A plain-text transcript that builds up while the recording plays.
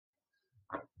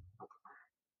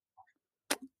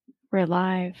We're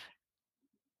live.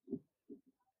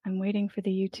 I'm waiting for the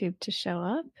YouTube to show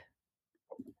up.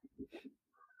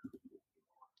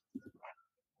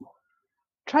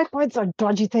 Tripods are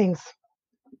dodgy things.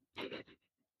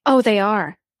 Oh, they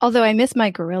are. Although I miss my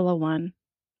Gorilla one.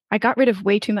 I got rid of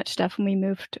way too much stuff when we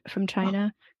moved from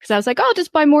China because I was like, I'll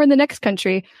just buy more in the next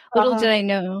country. Little did I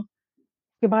know.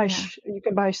 You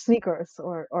can buy sneakers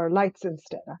or lights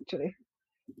instead, actually.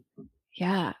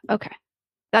 Yeah. Okay.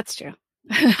 That's true.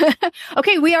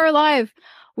 Okay. We are live.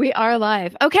 We are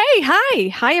live. Okay. Hi.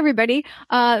 Hi, everybody.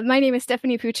 My name is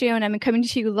Stephanie Puccio, and I'm coming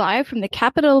to you live from the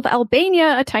capital of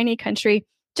Albania, a tiny country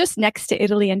just next to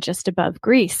Italy and just above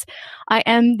Greece. I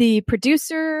am the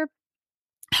producer,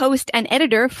 host, and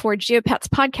editor for Geopats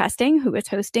Podcasting, who is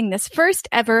hosting this first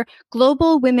ever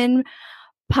Global Women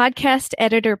Podcast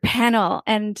Editor Panel.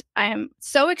 And I'm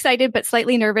so excited, but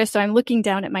slightly nervous. So I'm looking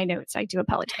down at my notes. I do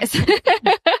apologize.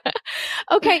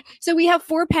 Okay. So we have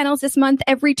 4 panels this month,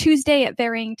 every Tuesday at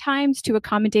varying times to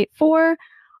accommodate for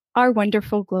our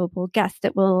wonderful global guest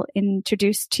that we'll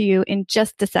introduce to you in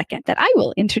just a second, that I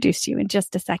will introduce to you in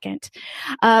just a second.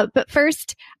 But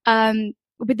first,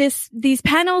 these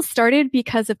panels started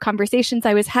because of conversations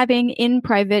I was having in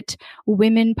private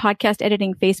women podcast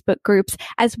editing Facebook groups,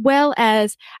 as well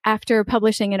as after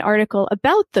publishing an article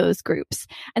about those groups.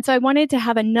 And so I wanted to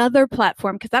have another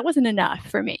platform because that wasn't enough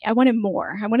for me. I wanted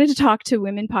more. I wanted to talk to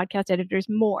women podcast editors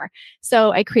more.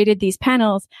 So I created these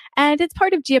panels, and it's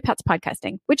part of Geopats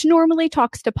Podcasting, which normally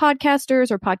talks to podcasters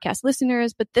or podcast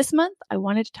listeners. But this month I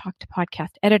wanted to talk to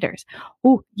podcast editors.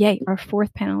 Oh, yay. Our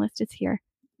 4th panelist is here.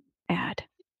 Add.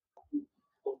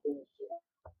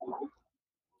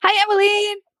 Hi,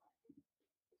 Emmeline.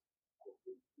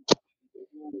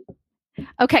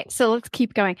 Okay, so let's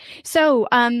keep going. So,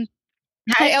 I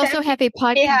also have a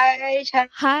podcast.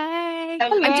 Hi.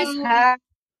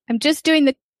 I'm just doing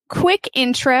the quick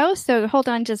intro. So hold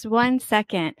on just one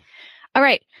second. All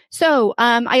right. So,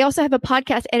 I also have a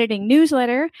podcast editing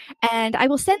newsletter, and I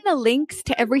will send the links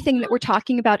to everything that we're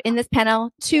talking about in this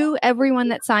panel to everyone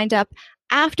that signed up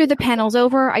after the panel's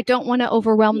over. I don't want to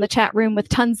overwhelm the chat room with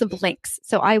tons of links,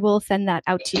 so I will send that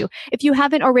out to you. If you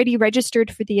haven't already registered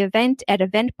for the event at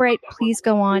Eventbrite, please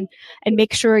go on and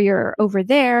make sure you're over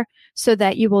there so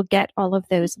that you will get all of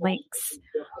those links.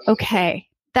 Okay,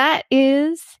 that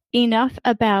is enough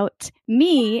about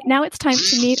me. Now it's time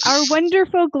to meet our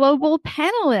wonderful global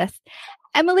panelists.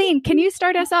 Emmeline, can you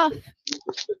start us off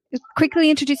quickly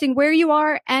introducing where you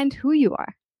are and who you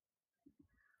are?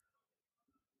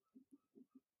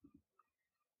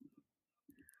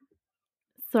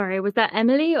 Sorry, was that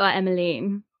Emily or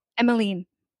Emmeline? Emmeline.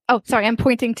 Oh, sorry, I'm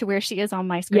pointing to where she is on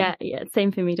my screen. Yeah,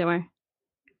 same for me, don't worry.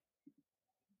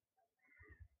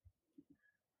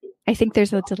 I think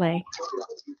there's a delay.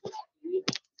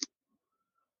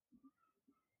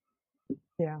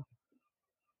 Yeah.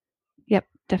 Yep,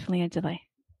 definitely a delay.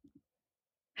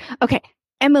 Okay,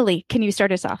 Emily, can you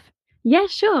start us off? Yeah,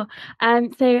 sure.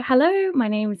 So hello, my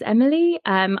name is Emily.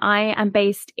 I am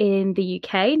based in the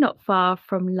UK, not far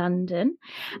from London,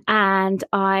 and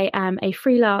I am a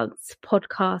freelance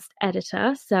podcast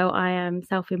editor. So I am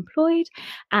self-employed,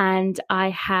 and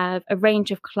I have a range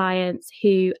of clients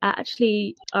who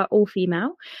actually are all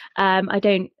female. I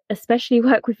don't especially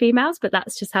work with females, but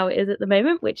that's just how it is at the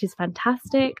moment, which is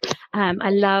fantastic.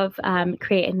 I love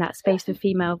creating that space for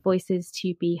female voices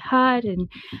to be heard and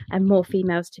more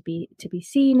females to be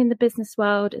seen in the business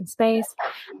world and space.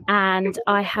 And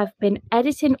I have been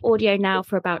editing audio now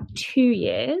for about 2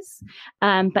 years,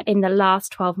 but in the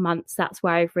last 12 months, that's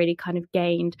where I've really kind of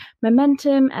gained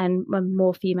momentum and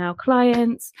more female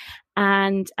clients,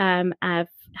 and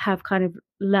have kind of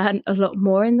learned a lot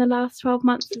more in the last 12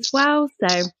 months as well.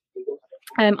 So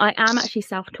I am actually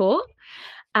self-taught,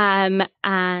 and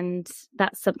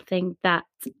that's something that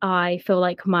I feel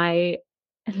like my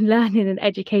learning and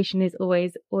education is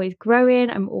always growing.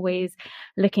 I'm always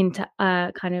looking to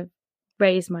kind of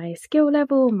raise my skill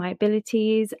level, my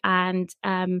abilities, and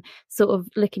sort of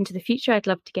look into the future. I'd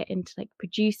love to get into like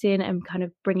producing and kind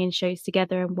of bringing shows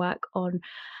together and work on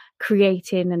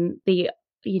creating and the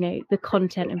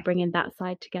content and bringing that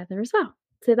side together as well.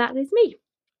 So that is me.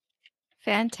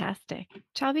 Fantastic.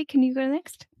 Chavi, can you go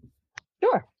next?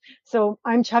 Sure. So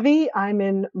I'm Chavi. I'm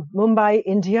in Mumbai,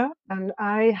 India, and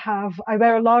I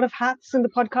wear a lot of hats in the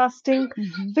podcasting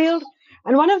field.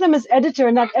 And one of them is editor,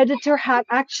 and that editor hat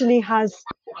actually has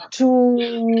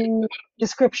 2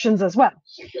 descriptions as well,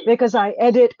 because I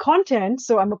edit content.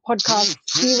 So I'm a podcast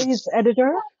series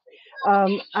editor.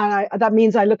 And that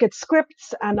means I look at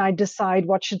scripts and I decide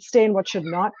what should stay and what should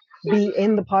not be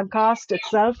in the podcast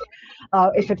itself.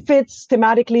 If it fits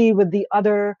thematically with the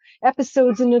other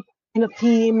episodes in it, in a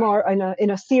theme or in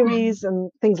a series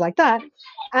and things like that.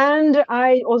 And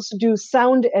I also do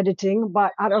sound editing,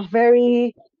 but at a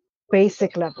very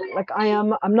basic level. Like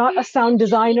I'm not a sound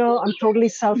designer. I'm totally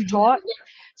self-taught.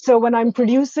 So when I'm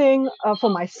producing for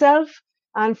myself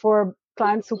and for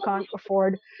clients who can't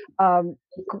afford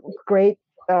great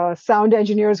sound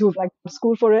engineers who've like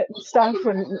school for it and stuff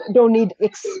and don't need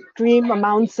extreme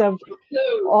amounts of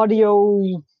audio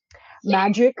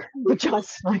magic, but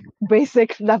just like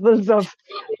basic levels of,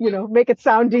 make it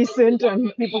sound decent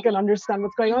and people can understand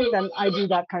what's going on, then I do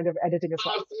that kind of editing as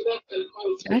well.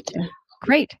 Gotcha.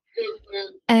 Great.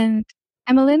 And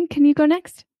Emmeline, can you go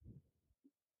next?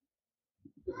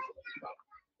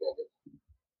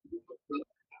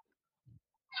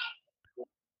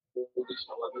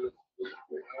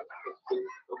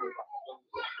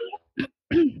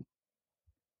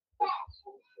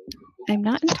 I'm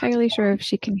not entirely sure if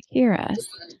she can hear us.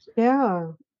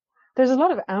 Yeah. There's a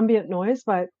lot of ambient noise,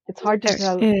 but it's hard to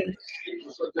tell.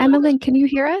 Emmeline, can you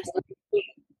hear us?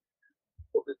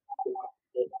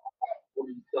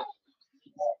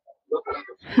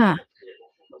 Huh.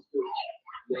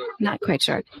 Not quite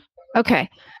sure. Okay.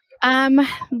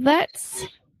 Let's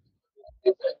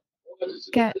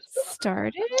get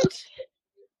started.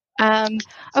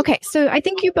 Okay, so I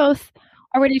think you both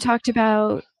already talked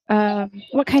about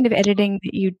what kind of editing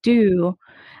that you do.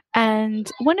 And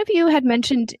one of you had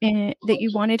mentioned that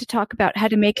you wanted to talk about how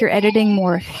to make your editing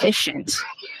more efficient.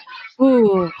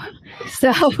 Ooh,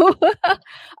 so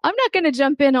I'm not going to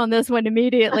jump in on this one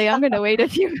immediately. I'm going to wait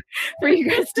for you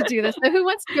guys to do this. So who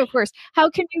wants to go first? How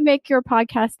can you make your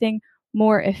podcasting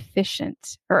more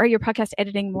efficient, or your podcast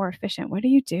editing more efficient? What do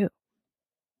you do?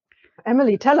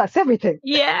 Emily, tell us everything.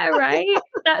 Yeah, right.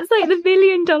 That's like the $1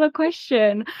 billion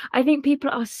question. I think people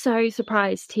are so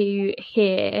surprised to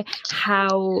hear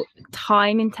how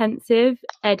time intensive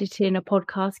editing a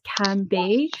podcast can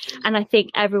be. And I think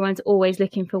everyone's always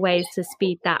looking for ways to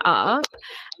speed that up.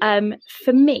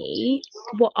 For me,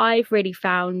 what I've really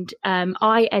found,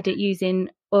 I edit using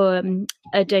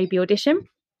Adobe Audition.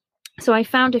 So I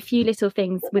found a few little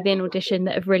things within Audition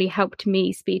that have really helped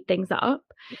me speed things up.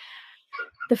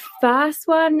 The first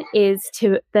one is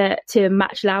to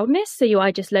match loudness. So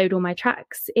I just load all my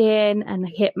tracks in and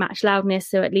hit match loudness.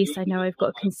 So at least I know I've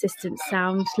got a consistent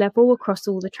sound level across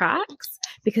all the tracks,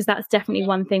 because that's definitely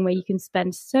one thing where you can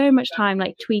spend so much time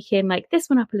like tweaking like this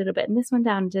one up a little bit and this one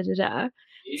down,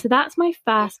 So that's my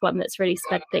first one that's really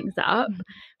sped things up.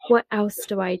 What else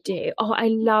do I do? Oh, I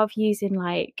love using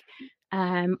like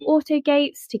auto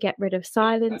gates to get rid of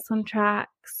silence on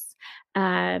tracks.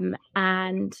 And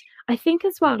I think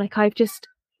as well, like I've just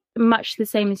much the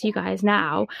same as you guys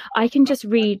now, I can just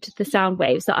read the sound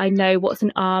waves that I know what's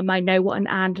an I know what an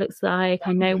and looks like,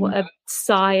 I know what a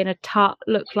sigh and a tut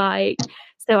look like.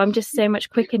 So I'm just so much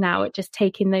quicker now at just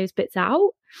taking those bits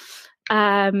out.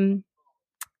 Those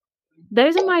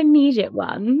are my immediate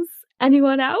ones.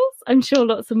 Anyone else? I'm sure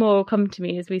lots of more will come to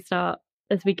me as we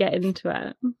get into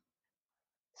it.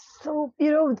 So,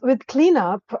 with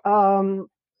cleanup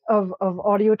of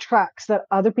audio tracks that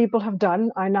other people have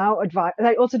done, I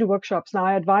also do workshops. Now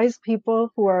I advise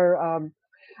people who are,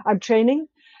 I'm training,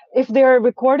 if they're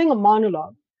recording a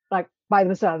monologue, like by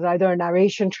themselves, either a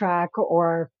narration track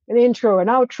or an intro, an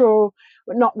outro,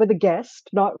 but not with a guest,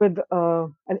 not with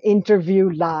an interview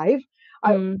live.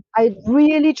 I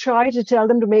really try to tell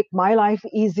them to make my life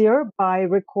easier by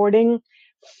recording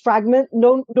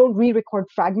don't re-record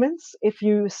fragments. If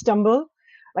you stumble,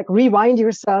 like rewind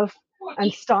yourself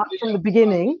and start from the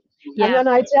beginning. Yeah. And then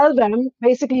I tell them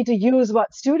basically to use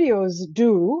what studios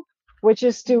do, which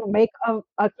is to make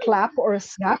a clap or a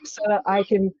snap so that I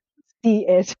can see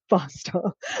it faster.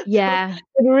 Yeah. So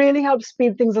it really helps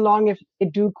speed things along if they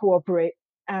do cooperate.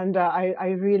 And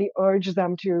I really urge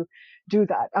them to do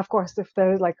that. Of course, if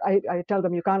there's like, I tell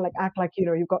them you can't like act like,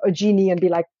 you've got a genie and be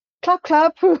like, clap,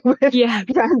 clap with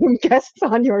random guests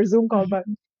on your Zoom call, but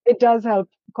it does help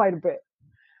quite a bit.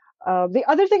 The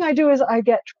other thing I do is I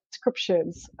get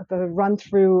transcriptions that run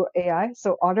through AI.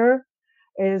 So Otter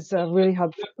is really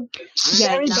helpful.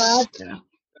 Very bad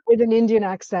with an Indian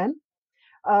accent.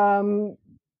 But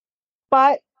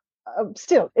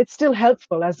still, it's still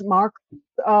helpful as mark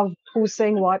of who's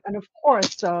saying what. And of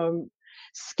course,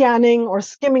 scanning or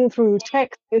skimming through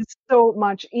text is so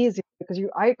much easier because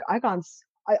I can't.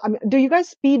 I mean, do you guys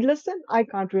speed listen? I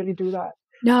can't really do that.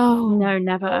 No,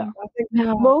 never. I think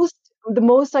the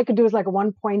most I could do is like a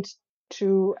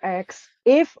 1.2x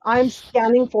if I'm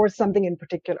scanning for something in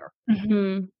particular.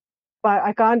 Mm-hmm. But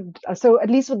I can't. So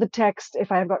at least with the text,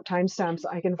 if I've got timestamps,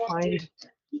 I can find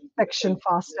section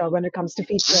faster when it comes to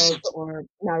features or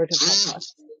narrative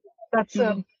podcasts. That's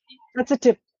a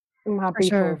tip. I'm happy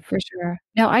For sure.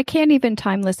 No, I can't even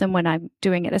time listen when I'm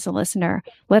doing it as a listener,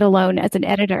 let alone as an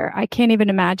editor. I can't even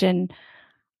imagine,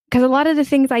 because a lot of the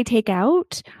things I take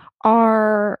out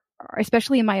are,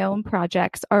 especially in my own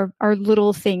projects, are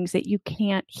little things that you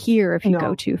can't hear if you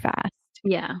go too fast.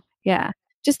 Yeah. Yeah.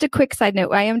 Just a quick side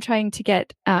note. I am trying to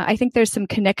get, I think there's some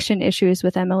connection issues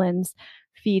with Emmeline's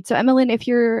feed. So Emmeline, if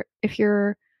you're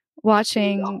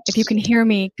watching, if you can hear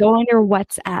me, go on your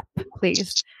WhatsApp,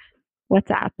 please.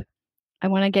 WhatsApp. I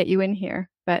want to get you in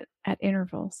here, but at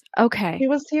intervals. Okay. She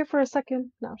was here for a second.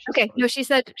 No, okay. No, she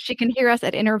said she can hear us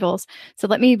at intervals. So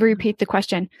let me repeat the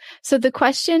question. So the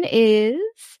question is,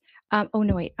 oh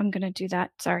no, wait, I'm going to do that.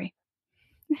 Sorry.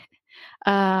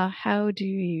 How do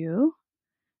you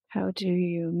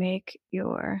make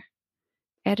your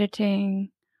editing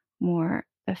more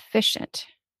efficient?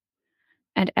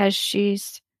 And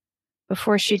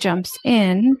before she jumps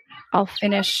in, I'll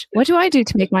finish. What do I do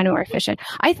to make mine more efficient?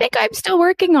 I think I'm still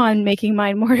working on making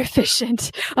mine more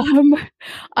efficient.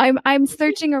 I'm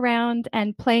searching around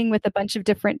and playing with a bunch of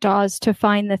different DAWs to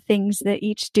find the things that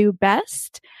each do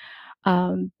best.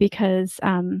 Because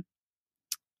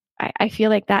I feel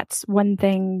like that's one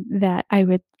thing that I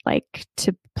would like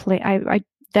to play. I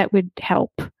that would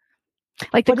help.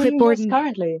 Like the clipboard. Do you use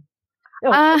currently?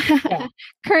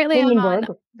 Currently I'm on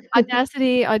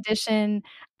Audacity, Audition,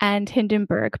 and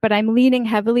Hindenburg, but I'm leaning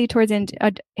heavily towards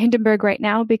Hindenburg right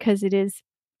now because it is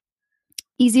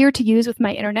easier to use with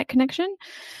my internet connection.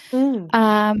 But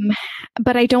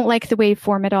I don't like the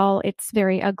waveform at all. It's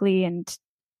very ugly, and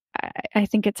I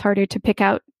think it's harder to pick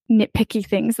out nitpicky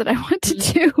things that I want to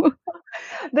do.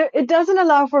 It doesn't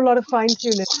allow for a lot of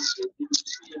fine-tuning.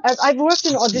 I've worked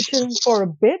in Audition for a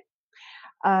bit,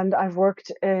 and I've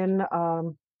worked in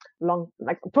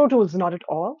like Pro Tools, not at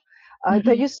all.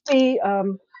 There used to be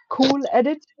Cool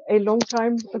Edit a long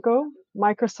time ago.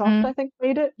 Microsoft, I think,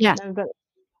 made it. Yeah. And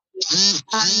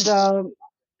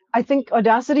I think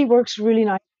Audacity works really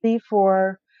nicely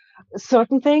for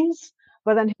certain things,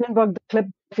 but then Hindenburg, the clip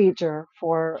feature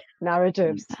for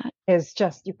narratives, is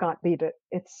just, you can't beat it.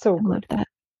 It's so good. I love that.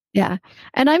 Yeah.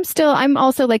 And I'm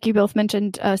also, like you both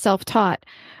mentioned, self-taught.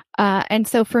 And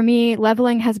so for me,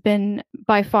 leveling has been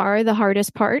by far the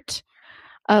hardest part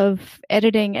of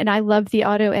editing. And I love the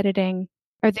auto editing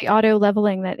or the auto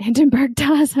leveling that Hindenburg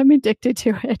does. I'm addicted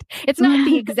to it. It's not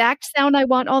the exact sound I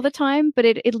want all the time, but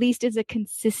it at least is a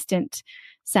consistent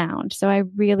sound. So I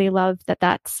really love that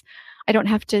I don't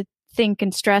have to think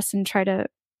and stress and try to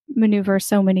maneuver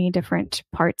so many different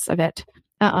parts of it.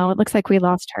 It looks like we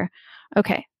lost her.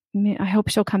 Okay. I hope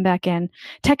she'll come back in.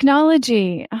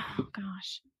 Technology. Oh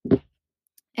gosh.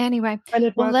 Anyway, when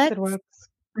it works, it works.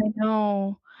 I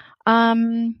know.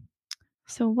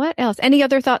 So what else? Any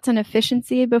other thoughts on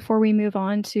efficiency before we move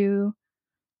on to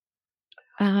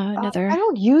another? I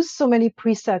don't use so many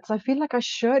presets. I feel like I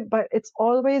should, but it's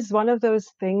always one of those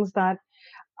things that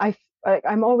I'm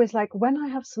always like, when I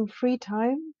have some free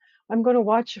time, I'm going to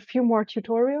watch a few more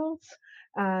tutorials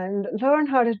and learn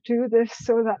how to do this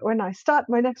so that when I start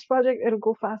my next project, it'll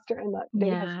go faster and that day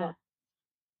has fun.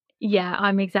 Yeah,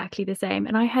 I'm exactly the same.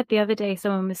 And I heard the other day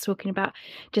someone was talking about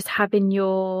just having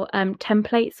your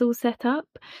templates all set up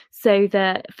so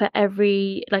that for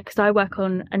every, like, because I work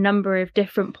on a number of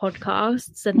different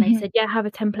podcasts, and they said, yeah, have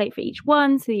a template for each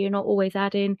one so you're not always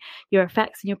adding your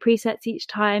effects and your presets each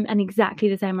time. And exactly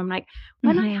the same. I'm like,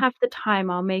 when I have the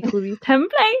time, I'll make all these templates.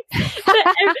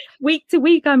 Week to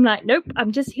week, I'm like, nope,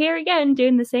 I'm just here again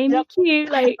doing the same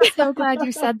EQ. Like, I'm so glad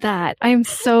you said that. I am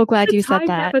so glad you said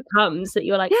that. Never comes that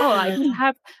you're like, oh, I just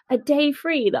have a day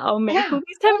free that I'll make all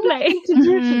these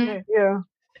templates. Yeah,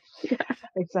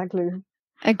 exactly.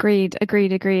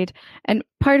 Agreed. And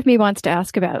part of me wants to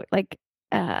ask about like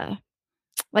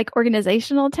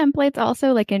organizational templates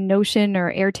also, like in Notion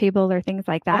or Airtable or things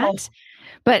like that.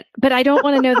 But I don't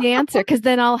want to know the answer because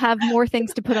then I'll have more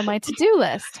things to put on my to-do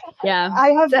list. Yeah. I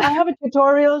have a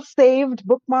tutorial saved,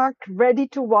 bookmarked, ready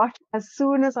to watch as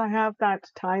soon as I have that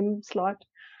time slot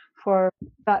for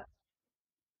that.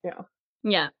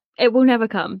 Yeah. It will never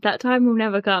come. That time will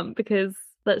never come because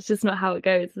that's just not how it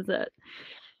goes, is it?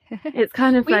 It's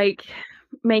kind of like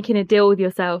making a deal with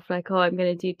yourself, like, oh, I'm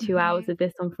going to do 2 hours of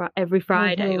this on every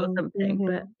Friday or something.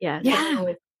 But it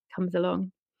always comes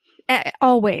along.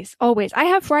 Always. I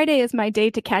have Friday as my day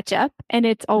to catch up, and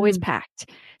it's always packed.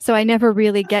 So I never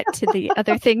really get to the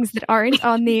other things that aren't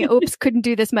on the oops, couldn't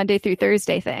do this Monday through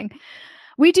Thursday thing.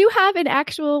 We do have a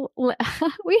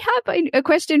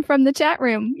question from the chat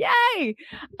room. Yay!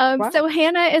 So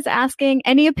Hannah is asking,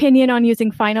 any opinion on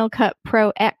using Final Cut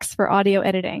Pro X for audio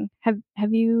editing? Have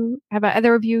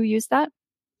either of you used that?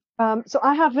 So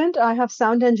I haven't. I have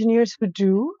sound engineers who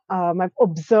do. I've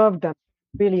observed them.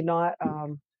 Really not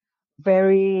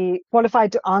very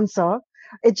qualified to answer.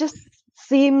 It just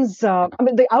seems. I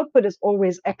mean, the output is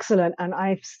always excellent, and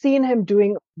I've seen him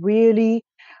doing really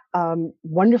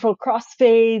wonderful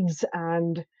crossfades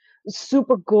and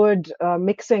super good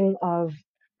mixing of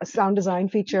sound design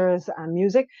features and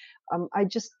music. I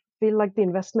just feel like the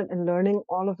investment in learning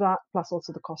all of that, plus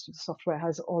also the cost of the software,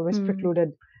 has always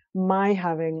precluded my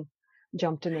having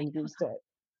jumped in and used it.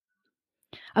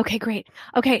 Okay, great.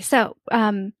 Okay, so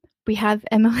we have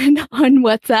Emmeline on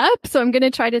WhatsApp, so I'm going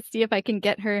to try to see if I can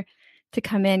get her to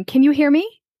come in. Can you hear me?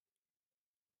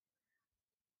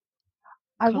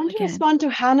 I want to respond to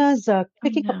Hannah's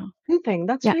clicking thing.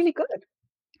 That's really good.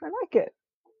 I like it.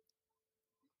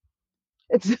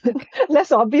 It's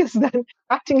less obvious than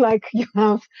acting like you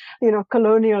have,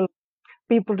 colonial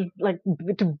people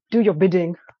to do your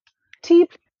bidding.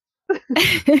 Teep.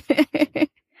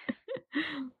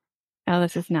 Oh,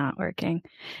 this is not working.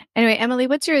 Anyway, Emily,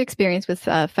 what's your experience with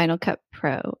Final Cut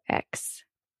Pro X?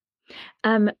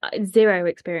 Zero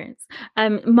experience.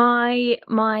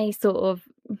 My sort of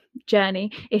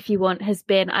journey, if you want, has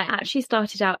been, I actually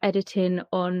started out editing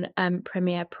on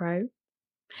Premiere Pro.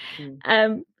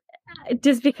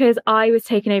 Just because I was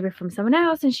taken over from someone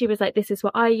else and she was like, this is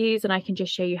what I use and I can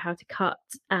just show you how to cut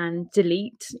and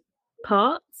delete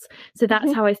parts. So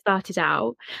that's how I started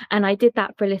out, and I did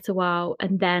that for a little while,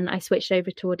 and then I switched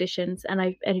over to Auditions, and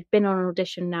I've been on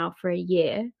Audition now for a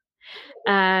year.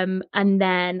 And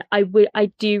then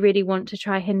I do really want to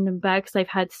try Hindenburg because I've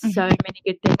heard so many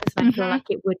good things, and I feel like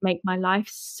it would make my life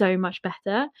so much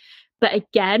better. But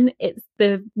again, it's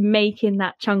the making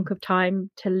that chunk of time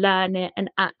to learn it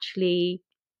and actually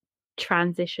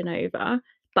transition over.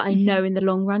 But I know in the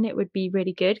long run it would be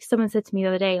really good. Someone said to me the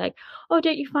other day, like, oh,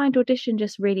 don't you find Audition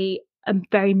just really a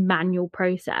very manual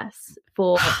process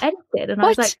for editing? And I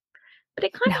was like, but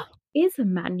it kind of is a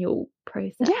manual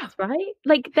process, right?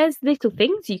 Like, there's little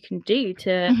things you can do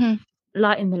to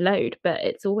lighten the load, but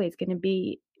it's always going to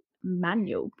be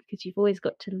manual because you've always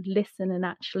got to listen and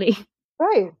actually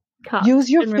cut. Use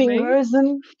your fingers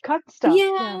and cut stuff.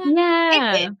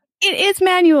 Yeah. It is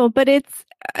manual, but it's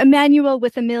a manual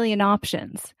with a million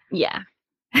options. Yeah.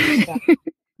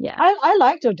 I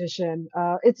liked Audition.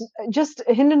 It's just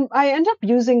I end up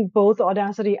using both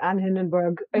Audacity and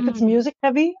Hindenburg. If it's music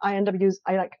heavy, I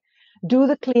do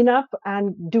the cleanup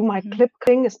and do my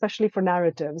clipping, especially for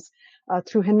narratives,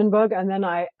 through Hindenburg, and then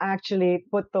I actually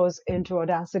put those into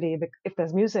Audacity if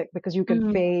there's music, because you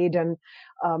can fade and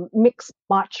mix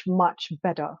much, much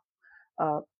better.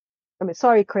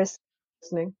 Sorry, Chris,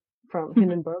 listening from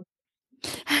Hindenburg.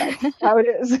 That's how it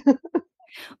is. Well,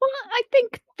 I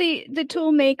think the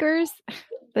tool makers,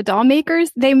 the DAW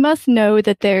makers, they must know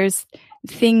that there's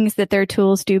things that their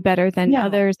tools do better than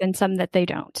others and some that they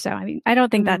don't. So, I mean, I don't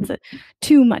think that's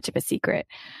too much of a secret.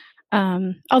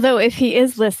 Although if he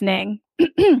is listening,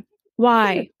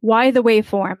 why the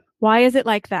waveform? Why is it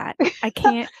like that? I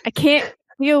can't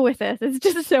deal with this. It's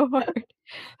just so hard.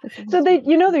 So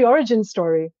the origin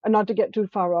story, and not to get too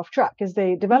far off track, is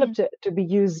they developed it to be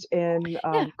used in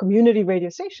community radio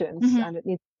stations, and it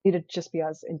needed to just be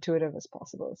as intuitive as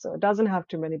possible. So it doesn't have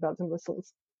too many bells and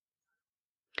whistles.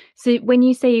 So when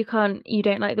you say you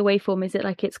don't like the waveform, is it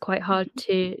like it's quite hard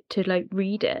to like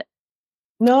read it?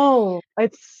 No,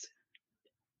 it's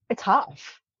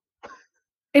half.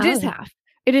 It is half.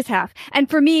 It is half. And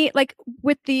for me, like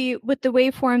with the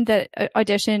waveform that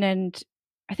Audition and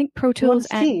I think Pro Tools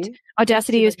and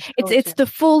Audacity use, it's the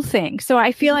full thing. So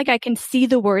I feel like I can see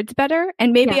the words better,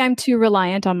 and maybe I'm too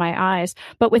reliant on my eyes.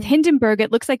 But with Hindenburg,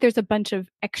 it looks like there's a bunch of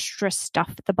extra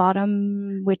stuff at the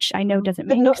bottom, which I know doesn't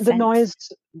make sense. The noise,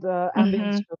 the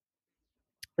ambience.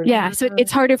 Yeah, so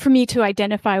it's harder for me to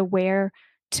identify where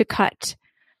to cut.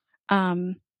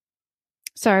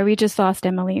 Sorry, we just lost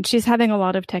Emily. She's having a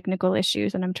lot of technical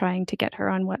issues, and I'm trying to get her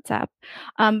on WhatsApp.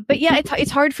 But yeah,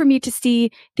 it's hard for me to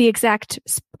see the exact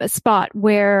spot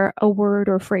where a word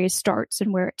or phrase starts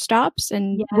and where it stops,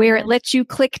 and where it lets you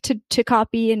click to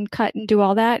copy and cut and do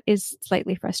all that is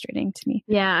slightly frustrating to me.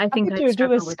 Yeah, I think to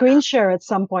do a screen share at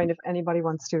some point if anybody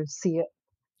wants to see it.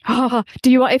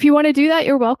 If you want to do that,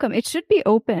 you're welcome. It should be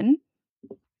open.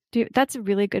 That's a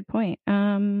really good point.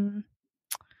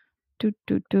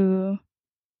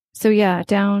 So yeah,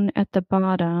 down at the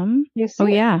bottom.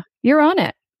 Yeah, you're on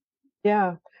it.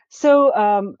 Yeah. So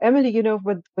Emily,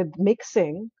 with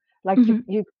mixing, like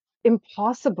you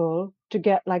impossible to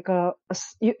get like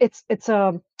it's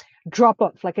a drop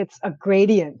off, like it's a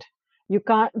gradient. You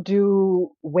can't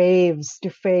do waves to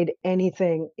fade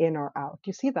anything in or out.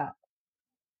 You see that?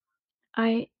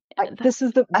 This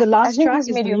is the I last think track this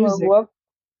is the medium will music. work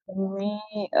for me.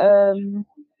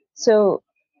 So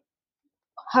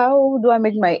how do I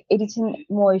make my editing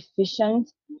more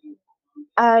efficient?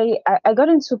 I got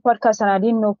into podcasts and I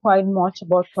didn't know quite much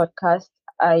about podcasts.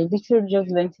 I literally just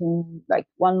learned in like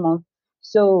 1 month.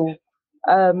 So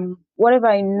whatever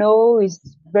I know is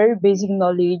very basic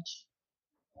knowledge.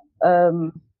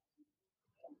 Um,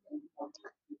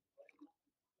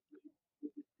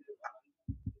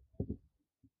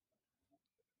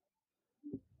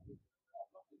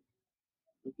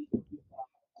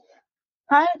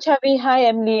 Hi Chavi, hi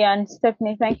Emily and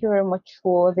Stephanie. Thank you very much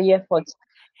for the effort.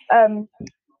 Um,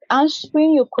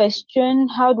 Answering your question,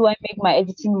 how do I make my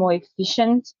editing more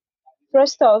efficient?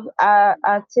 First off,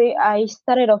 I'd say I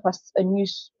started off as a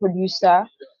news producer,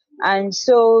 and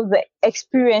so the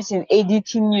experience in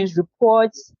editing news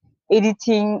reports,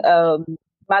 editing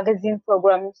magazine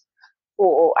programs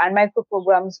for and micro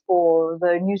programs for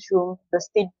the newsroom, the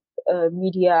state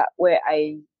media where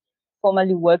I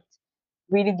formerly worked,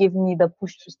 really gave me the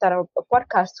push to start up a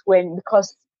podcast when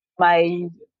because my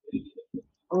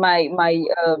my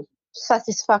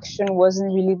satisfaction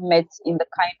wasn't really met in the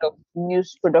kind of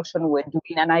news production we're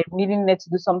doing, and I really needed to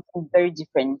do something very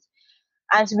different.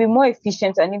 And to be more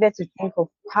efficient, I needed to think of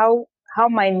how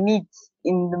my needs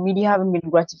in the media haven't been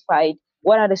gratified.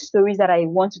 What are the stories that I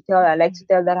want to tell, I like to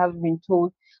tell that haven't been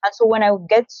told? And so when I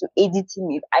get to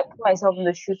editing it, I put myself in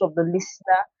the shoes of the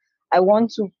listener. I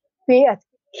want to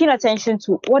keen attention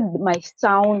to what my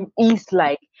sound is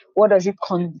like. What does it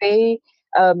convey?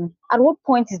 At what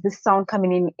point is this sound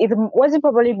coming in? It wasn't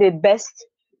probably the best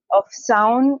of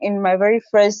sound in my very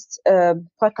first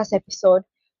podcast episode,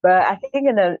 but I think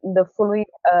in the following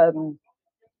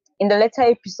in the later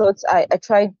episodes, I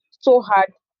tried so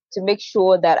hard to make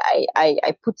sure that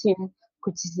I put in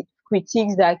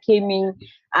critiques that came in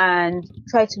and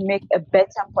try to make a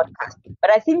better podcast.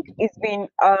 But I think it's been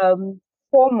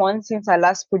 4 months since I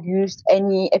last produced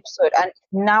any episode, and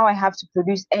now I have to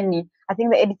produce any. I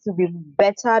think the edit will be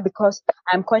better because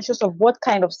I'm conscious of what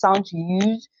kind of sound to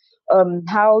use,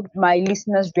 how my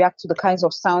listeners react to the kinds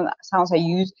of sounds I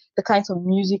use, the kinds of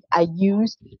music I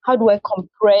use. How do I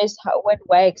compress? When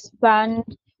do I expand?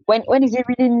 When is it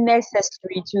really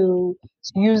necessary to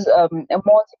use a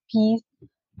multi-piece?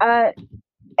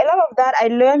 A lot of that I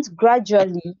learned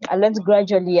gradually. I learned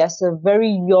gradually as a very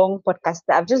young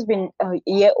podcaster. I've just been a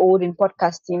year old in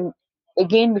podcasting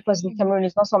again because in Cameroon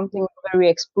it's not something very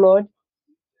explored.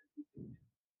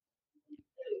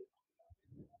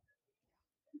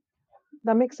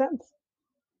 That makes sense.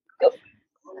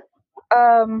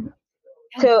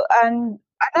 So and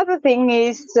another thing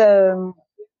is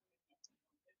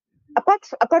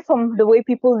apart from the way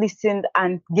people listened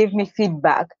and gave me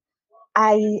feedback,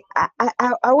 I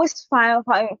always found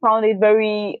it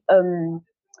very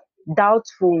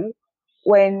doubtful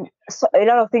when a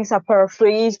lot of things are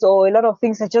paraphrased or a lot of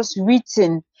things are just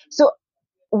written. So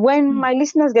when my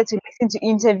listeners get to listen to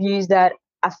interviews that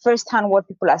are firsthand what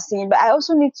people are saying, but I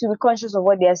also need to be conscious of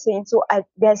what they are saying. So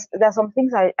there's some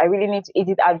things I really need to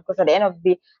edit out because at the end of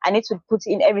the day, I need to put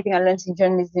in everything I learned in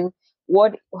journalism.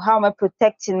 How am I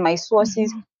protecting my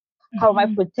sources? How am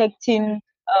I protecting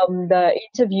the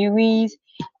interviewees?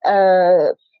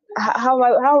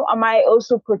 How am I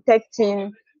also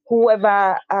protecting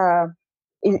whoever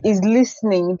is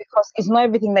listening, because it's not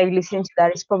everything that you listen to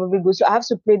that is probably good. So I have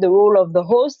to play the role of the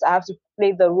host. I have to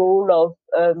play the role of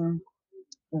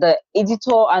the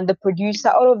editor and the producer.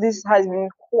 All of this has been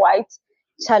quite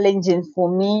challenging for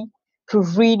me,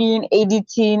 proofreading,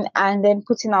 editing, and then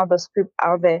putting out the script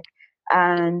out there.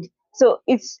 And so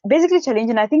it's basically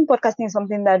challenging. I think podcasting is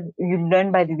something that you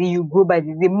learn by the day, you grow by the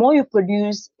day. The more you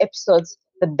produce episodes,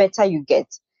 the better you get.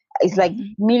 It's like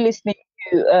me listening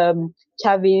to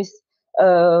Chavis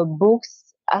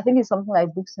books. I think it's something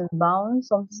like Books and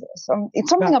Bounds. It's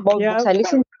something about books. I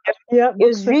listened. Yeah, it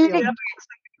was really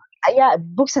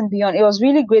Books and Beyond. It was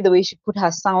really great the way she put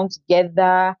her sound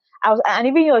together. And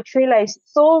even your trailer is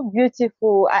so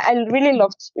beautiful. I really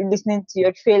loved listening to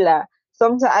your trailer.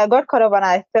 Sometimes I got caught up and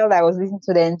I felt I was listening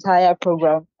to the entire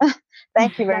program.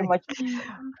 Thank you very much.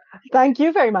 Thank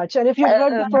you very much. And if you'd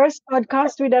heard the first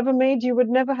podcast we'd ever made, you would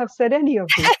never have said any of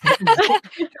these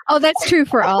things. Oh, that's true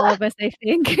for all of us, I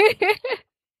think.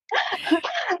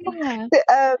 Yeah.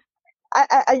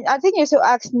 I think you also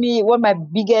asked me what my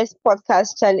biggest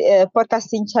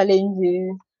podcasting challenge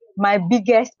is. My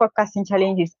biggest podcasting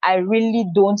challenge is I really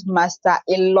don't master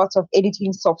a lot of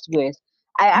editing softwares.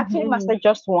 I actually mastered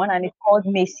just one, and it's called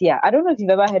Nesia. I don't know if you've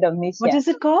ever heard of Nesia. What is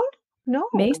it called? No.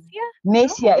 Nesia?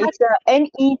 Nesia. It's a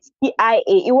NETIA.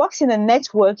 It works in a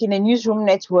network, in a newsroom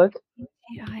network.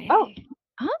 Oh.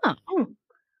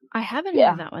 I haven't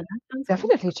heard of that one. That sounds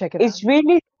Definitely check it out. It's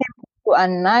really simple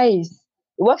and nice.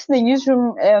 It works in the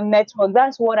newsroom network.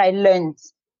 That's what I learned.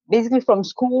 Basically, from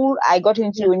school, I got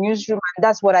into a newsroom, and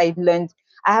that's what I learned.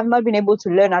 I have not been able to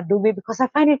learn Adobe because I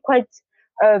find it quite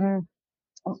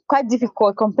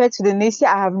difficult compared to the NACI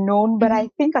I have known. But I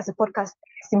think as a podcaster,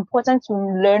 it's important to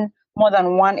learn more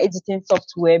than one editing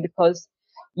software because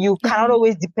you cannot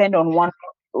always depend on one.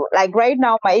 Like right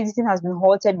now, my editing has been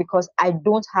halted because I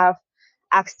don't have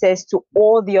access to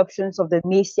all the options of the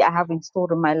NACI I have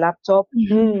installed on my laptop.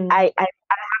 I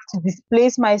have to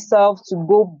displace myself to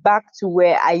go back to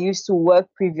where I used to work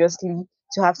previously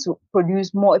to have to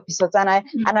produce more episodes. And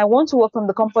I want to work from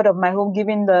the comfort of my home,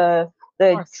 given the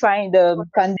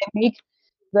pandemic.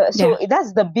 So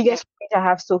that's the biggest change I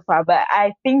have so far. But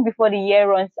I think before the year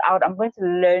runs out, I'm going to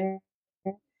learn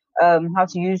how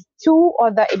to use 2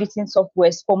 other editing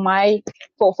softwares for my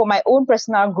own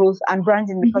personal growth and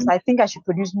branding because I think I should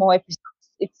produce more episodes.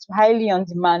 It's highly on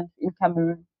demand in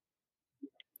Cameroon.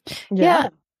 Yeah.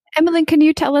 Emmeline, can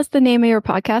you tell us the name of your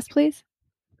podcast, please?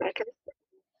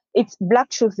 It's Black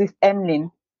Truth with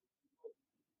Emmeline.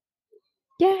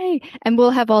 Yay! And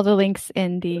we'll have all the links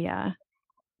in the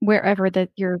wherever that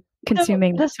you're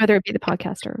consuming this, whether it be the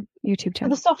podcast or YouTube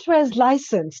channel. The software is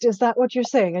licensed. Is that what you're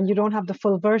saying? And you don't have the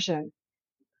full version?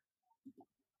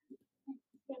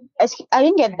 I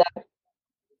didn't get that.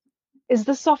 Is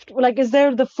the software is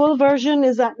there the full version?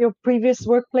 Is at your previous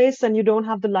workplace, and you don't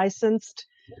have the licensed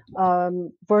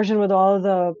version with all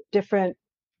the different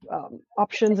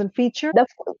options and features?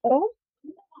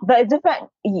 The different.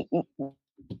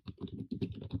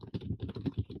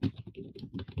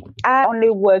 I only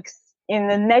works in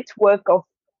a network of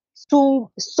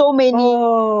so many.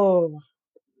 Oh,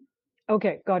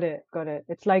 okay, got it.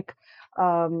 It's like,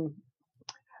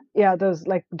 those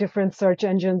like different search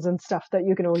engines and stuff that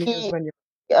you can only use when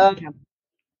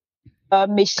you're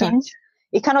machines. Gotcha.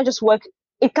 It cannot just work.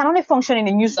 It can only function in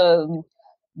the news.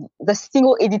 The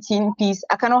single editing piece.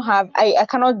 I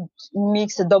cannot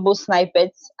mix a double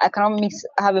snippets. I cannot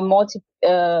have a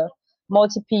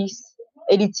multi-piece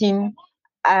editing.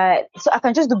 So I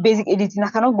can just do basic editing.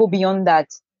 I cannot go beyond that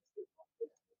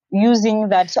using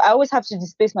that. So I always have to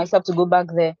displace myself to go back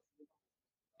there.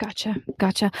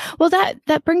 Gotcha. Well,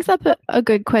 that brings up a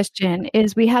good question.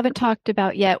 Is we haven't talked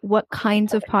about yet what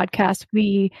kinds of podcasts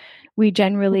we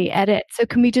generally edit. So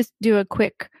can we just do a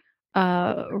quick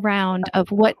round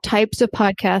of what types of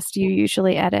podcasts you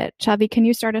usually edit? Chavi, can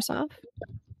you start us off?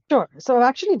 Sure. So I've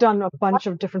actually done a bunch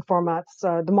of different formats.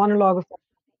 The monologue of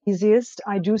easiest.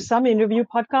 I do some interview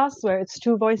podcasts where it's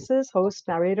 2 voices, host,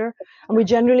 narrator, and we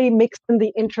generally mix in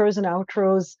the intros and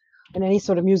outros and any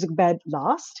sort of music bed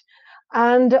last.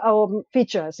 And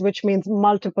features, which means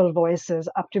multiple voices,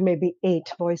 up to maybe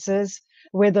 8 voices,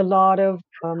 with a lot of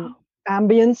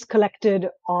ambience collected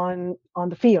on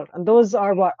the field. And those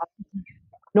are what I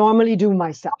normally do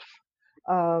myself.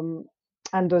 And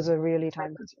those are really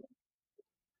time-consuming.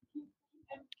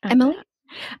 Emily?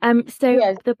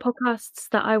 So the podcasts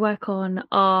that I work on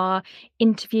are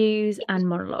interviews and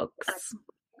monologues.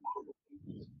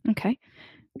 Okay.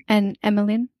 And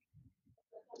Emmeline?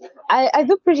 I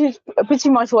do pretty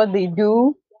much what they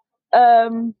do.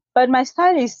 But my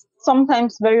style is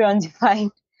sometimes very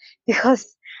undefined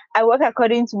because I work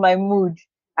according to my mood,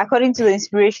 according to the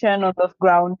inspiration on the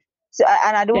ground. So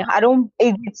I don't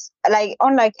edit, like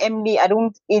unlike Emily, I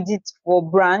don't edit for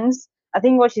brands. I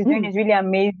think what she's doing is really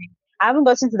amazing. I haven't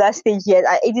gotten to that stage yet.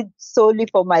 I edit solely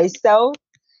for myself.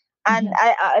 And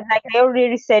I like I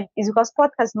already said, is because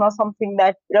podcast is not something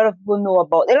that a lot of people know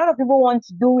about. A lot of people want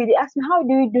to do it. They ask me, how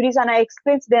do you do this? And I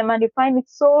explain to them and they find it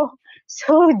so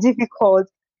difficult.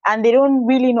 And they don't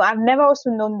really know. I've never also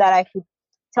known that I could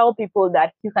tell people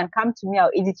that you can come to me,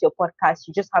 I'll edit your podcast.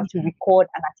 You just have to record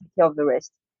and I take care of the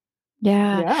rest.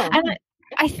 Yeah. And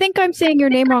I think I'm saying your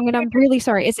name wrong and I'm really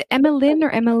sorry. Is it Emmeline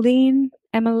or Emmeline?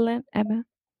 Emma?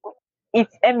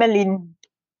 It's Emmeline.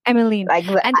 Emmeline.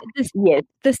 And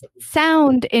the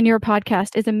sound in your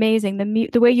podcast is amazing.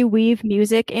 The way you weave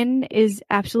music in is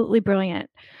absolutely brilliant.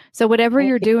 So whatever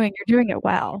you're doing it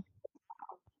well.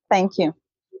 Thank you.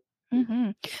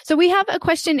 Mm-hmm. So we have a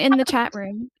question in the chat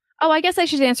room. Oh, I guess I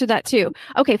should answer that too.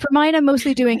 Okay, for mine, I'm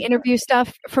mostly doing interview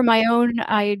stuff. For my own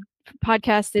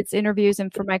podcast, it's interviews,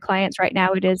 and for my clients right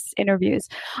now, it is interviews.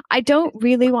 I don't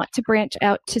really want to branch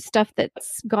out to stuff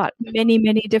that's got many,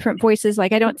 many different voices.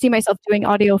 Like I don't see myself doing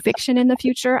audio fiction in the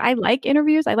future. I like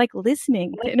interviews. I like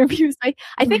listening to interviews. I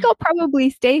think I'll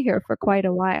probably stay here for quite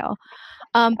a while.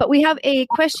 But we have a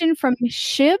question from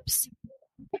Shibs.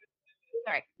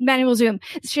 Sorry, manual zoom.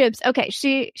 Shibs. Okay,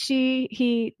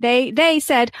 they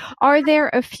said, are there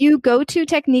a few go-to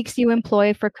techniques you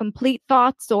employ for complete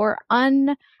thoughts or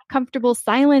uncomfortable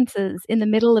silences in the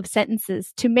middle of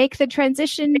sentences to make the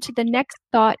transition to the next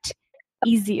thought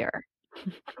easier?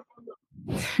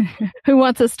 Who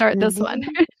wants to start this one?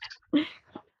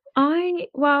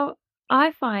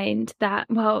 I find that,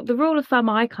 the rule of thumb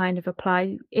I kind of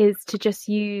apply is to just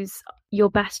use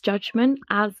your best judgment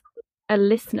as a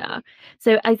listener.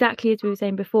 So exactly as we were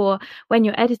saying before, when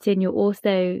you're editing, you're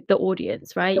also the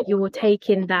audience, right? You're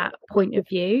taking that point of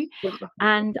view.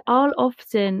 And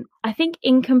I think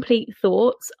incomplete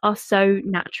thoughts are so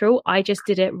natural. I just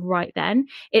did it right then.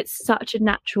 It's such a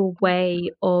natural way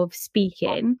of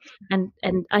speaking. And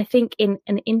I think in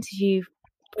an interview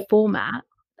format,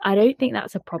 I don't think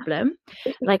that's a problem.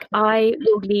 Like, I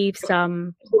will leave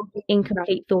some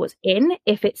incomplete thoughts in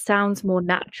if it sounds more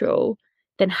natural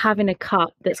than having a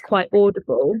cut that's quite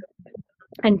audible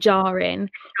and jarring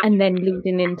and then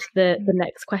leading into the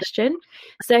next question.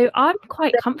 So I'm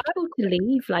quite comfortable to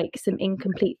leave like some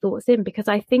incomplete thoughts in, because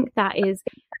I think that is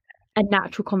a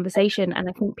natural conversation. And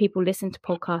I think people listen to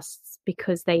podcasts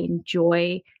because they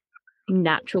enjoy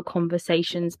natural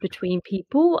conversations between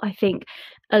people. I think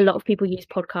a lot of people use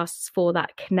podcasts for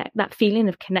that feeling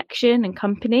of connection and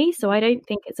company. So I don't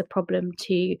think it's a problem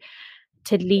to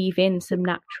leave in some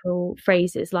natural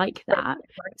phrases like that.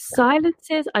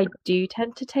 Silences I do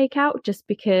tend to take out, just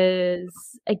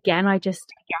because, again,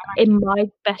 in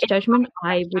my best judgment,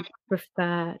 I would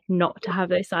prefer not to have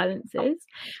those silences.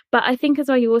 But I think as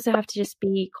well, you also have to just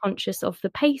be conscious of the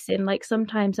pacing. Like,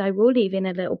 sometimes I will leave in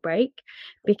a little break,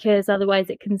 because otherwise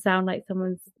it can sound like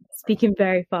someone's speaking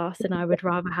very fast, and I would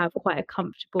rather have quite a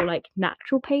comfortable, like,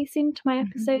 natural pacing to my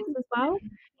episodes as well.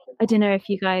 I don't know if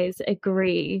you guys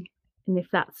agree, and if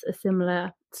that's a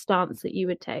similar stance that you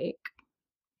would take.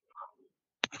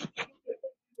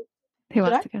 Who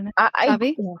wants to go next?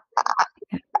 Abby?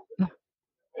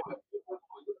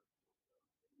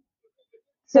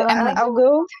 So I'll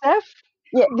go. Steph?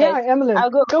 Yeah, Emily. I'll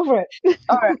go. Go for it.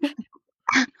 All right.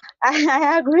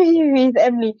 I agree with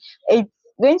Emily. It's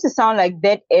going to sound like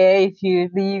dead air if you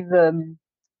leave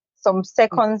some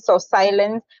seconds of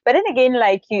silence. But then again,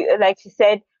 like you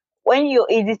said, when you're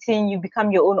editing, you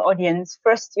become your own audience.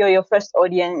 First, you're your first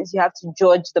audience. You have to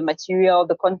judge the material,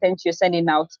 the content you're sending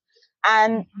out.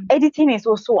 And editing is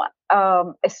also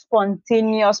a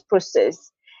spontaneous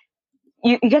process.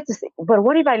 You get to say, but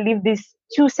what if I leave this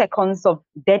 2 seconds of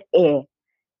dead air?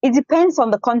 It depends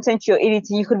on the content you're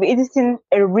editing. You could be editing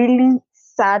a really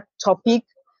sad topic,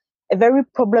 a very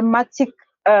problematic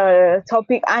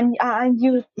topic, and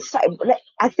you decide,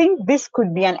 I think this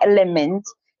could be an element.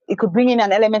 It could bring in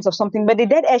an element of something, but the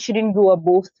dead air shouldn't go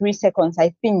above 3 seconds,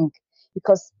 I think,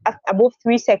 because above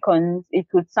 3 seconds, it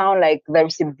could sound like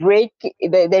there's a break,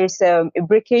 there's a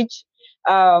breakage,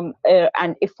 and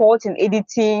a fault in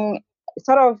editing,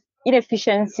 sort of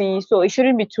inefficiency. So it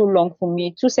shouldn't be too long for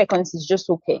me. 2 seconds is just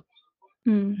okay.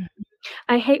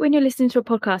 I hate when you're listening to a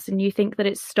podcast and you think that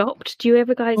it's stopped. Do you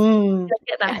ever guys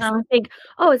get that? Yes. And I think,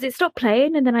 oh, has it stopped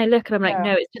playing? And then I look and I'm like,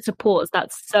 no, it's just a pause.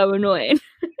 That's so annoying.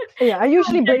 Yeah, I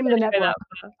usually blame the network.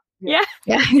 Yeah.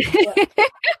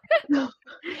 So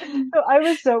I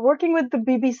was working with the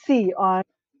BBC on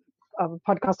a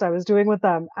podcast I was doing with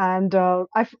them, and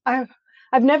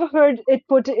I've never heard it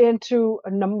put into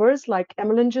numbers like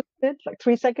Emily just did, like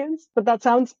 3 seconds, but that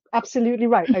sounds absolutely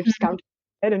right. I just counted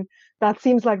it, and that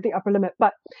seems like the upper limit.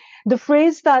 But the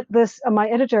phrase that my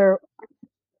editor,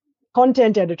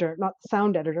 content editor, not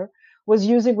sound editor, was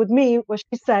using with me was,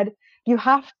 she said, you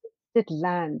have to let it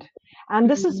land. And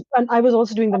this is, and I was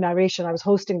also doing the narration. I was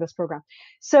hosting this program.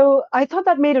 So I thought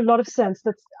that made a lot of sense.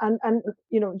 And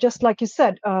just like you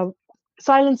said,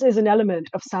 silence is an element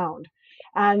of sound.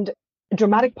 And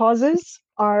dramatic pauses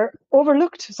are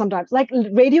overlooked sometimes. Like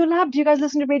Radiolab. Do you guys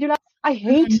listen to Radiolab? I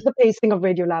hate the pacing of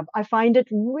Radiolab. I find it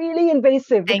really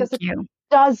invasive because it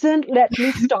doesn't let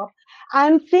me stop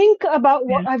and think about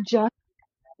what I've just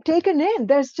taken in.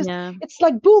 There's just, it's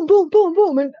like boom, boom, boom,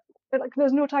 boom. And like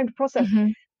there's no time to process.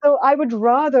 So I would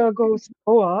rather go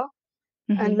slower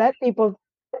and let people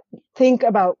think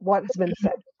about what has been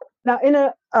said. Now, in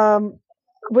a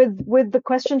with the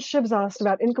question Shibs asked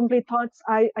about incomplete thoughts,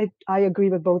 I agree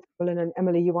with both Evelyn and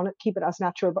Emily. You want to keep it as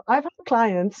natural, but I've had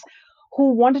clients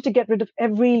who wanted to get rid of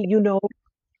every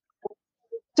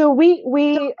So we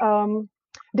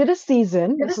did a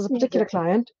season. This was a particular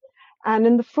client, and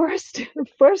in the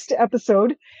first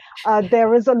episode, there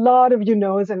was a lot of and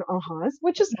ahas,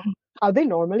 which is how they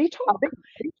normally talk.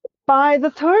 By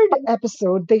the third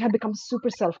episode, they had become super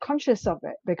self-conscious of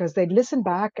it because they'd listen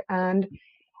back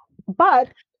but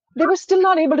they were still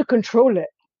not able to control it,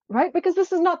 right? Because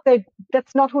this is not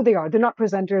that's not who they are. They're not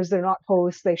presenters. They're not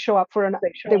hosts. They show up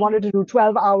they wanted to do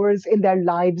 12 hours in their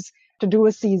lives to do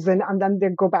a season, and then they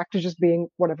go back to just being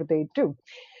whatever they do.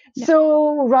 Yeah.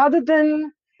 So rather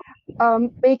than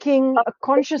making a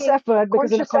conscious effort,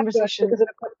 because in a conversation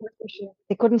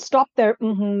they couldn't stop their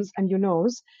mm-hms and you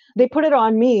knows, they put it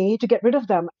on me to get rid of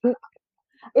them. And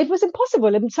it was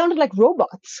impossible. It sounded like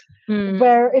robots,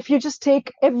 where if you just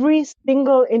take every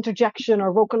single interjection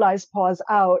or vocalized pause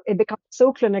out, it becomes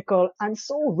so clinical and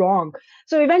so wrong.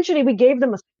 So eventually we gave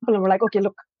them a sample and we're like, okay,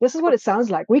 look, this is what it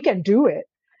sounds like. We can do it,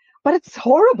 but it's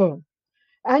horrible.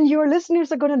 And your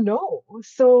listeners are going to know.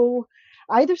 So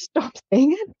either stop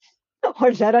saying it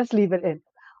or let us leave it in,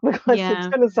 because it's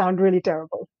going to sound really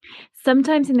terrible.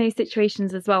 Sometimes in those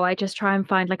situations as well, I just try and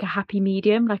find like a happy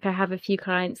medium. Like I have a few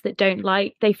clients that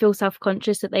they feel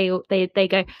self-conscious that they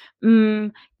go,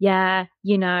 yeah,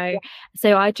 you know.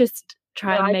 So I just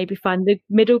try and maybe find the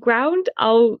middle ground.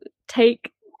 I'll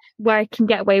take where I can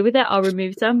get away with it. I'll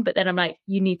remove some, but then I'm like,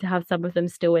 you need to have some of them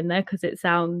still in there because it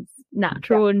sounds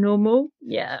natural and normal.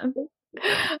 Yeah.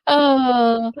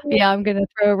 Oh, yeah, I'm going to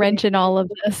throw a wrench in all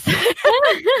of this.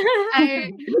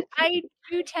 I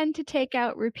do tend to take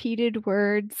out repeated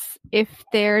words if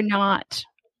they're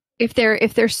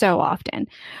so often.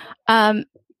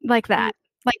 Like that.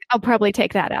 Like I'll probably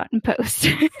take that out in post.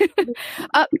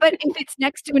 But if it's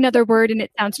next to another word and it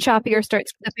sounds choppy or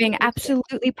starts flipping,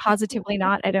 absolutely positively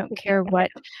not. I don't care what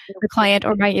the client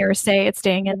or my ears say, it's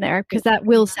staying in there because that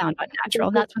will sound unnatural.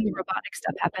 And that's when the robotic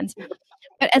stuff happens.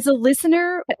 But as a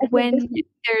listener, when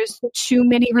there's too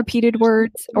many repeated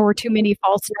words or too many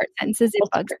false start sentences, it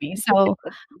bugs me. So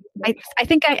I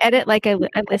think I edit like I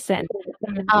listen.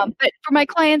 But for my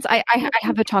clients, I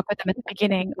have a talk with them at the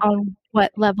beginning on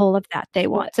what level of that they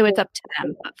want. So it's up to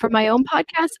them. But for my own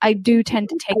podcast, I do tend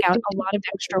to take out a lot of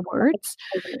extra words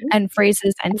and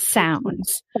phrases and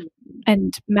sounds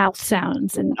and mouth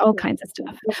sounds and all kinds of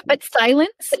stuff. But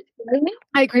silence,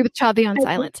 I agree with Chavi on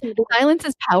silence. Silence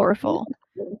is powerful.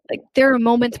 Like there are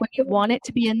moments when you want it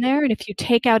to be in there, and if you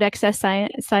take out excess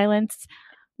silence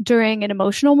during an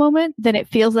emotional moment, then it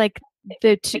feels like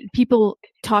the people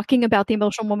talking about the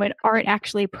emotional moment aren't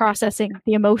actually processing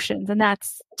the emotions, and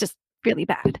that's just really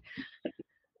bad.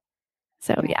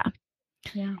 So yeah.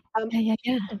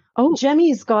 Oh,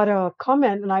 Jemmy's got a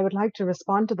comment, and I would like to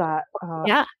respond to that.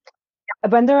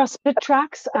 When there are split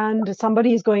tracks and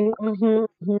somebody is going,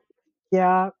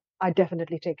 yeah, I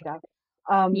definitely take it out.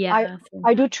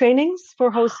 I do trainings for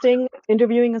hosting,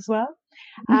 interviewing as well.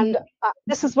 And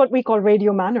this is what we call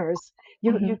radio manners.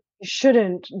 You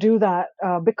shouldn't do that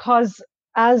because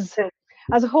as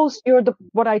a host,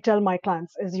 what I tell my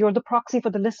clients is you're the proxy for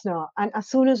the listener. And as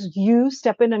soon as you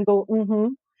step in and go,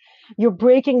 you're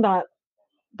breaking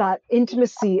that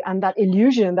intimacy and that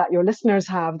illusion that your listeners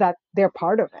have that they're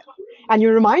part of it. And you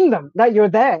remind them that you're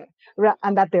there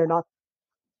and that they're not.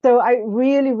 So I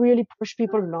really, really push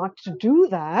people not to do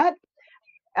that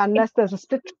unless there's a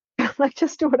split. Like,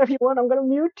 just do whatever you want. I'm going to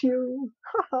mute you.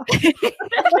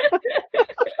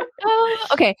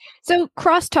 Okay. So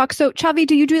crosstalk. So Chavi,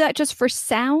 do you do that just for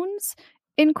sounds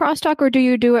in crosstalk, or do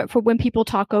you do it for when people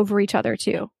talk over each other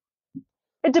too?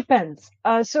 It depends.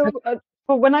 For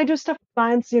when I do stuff with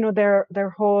clients,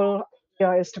 their whole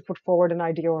idea is to put forward an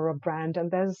idea or a brand,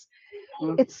 and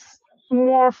it's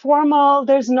more formal.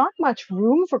 There's not much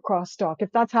room for crosstalk.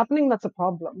 If that's happening, that's a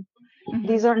problem.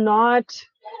 These are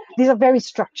very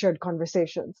structured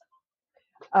conversations.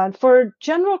 And for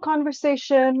general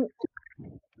conversation, I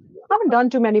haven't done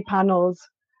too many panels.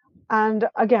 And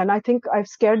again, I think I've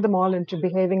scared them all into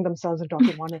behaving themselves and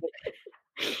talking one at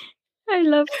a time. I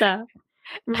love that.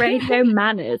 Radio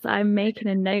manners. I'm making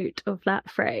a note of that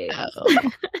phrase.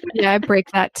 Yeah, I break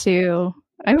that too.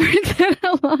 I break that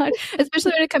a lot,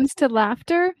 especially when it comes to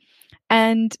laughter.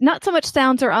 And not so much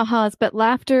sounds or ahas, but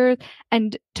laughter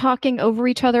and talking over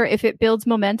each other. If it builds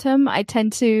momentum, I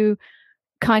tend to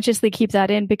consciously keep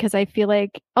that in because I feel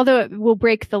like, although it will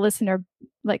break the listener,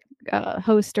 like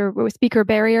host or speaker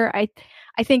barrier, I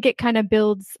think it kind of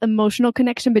builds emotional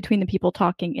connection between the people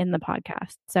talking in the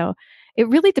podcast. So it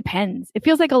really depends. It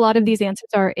feels like a lot of these answers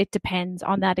are, it depends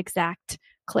on that exact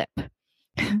clip.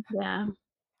 Yeah.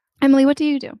 Emily, what do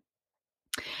you do?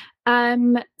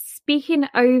 Speaking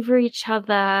over each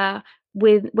other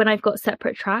when I've got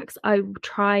separate tracks, I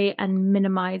try and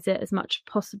minimize it as much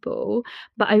as possible.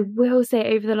 But I will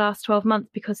say over the last 12 months,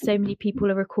 because so many people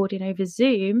are recording over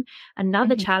Zoom,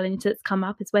 another challenge that's come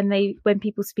up is when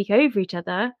people speak over each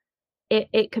other,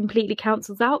 it completely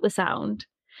cancels out the sound.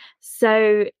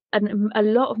 So a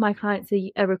lot of my clients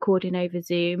are recording over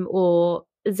Zoom or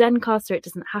Zencaster, it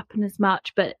doesn't happen as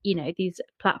much, but these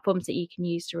platforms that you can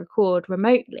use to record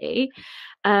remotely.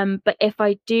 But if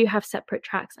I do have separate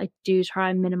tracks, I do try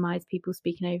and minimize people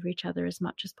speaking over each other as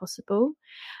much as possible.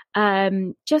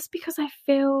 Just because I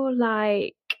feel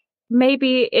like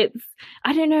maybe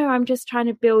I don't know, I'm just trying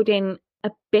to build in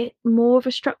a bit more of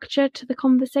a structure to the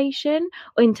conversation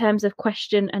in terms of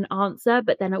question and answer,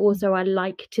 but then also I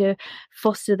like to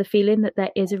foster the feeling that there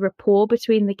is a rapport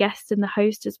between the guest and the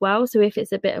host as well. So if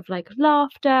it's a bit of like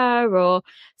laughter or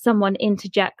someone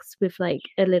interjects with like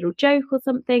a little joke or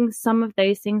something, some of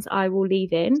those things I will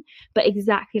leave in. But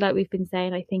exactly like we've been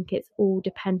saying, I think it's all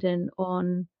dependent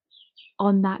on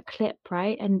that clip,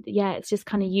 right? And yeah, it's just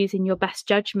kind of using your best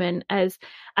judgment as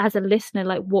a listener,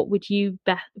 like what would you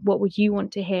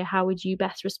want to hear, how would you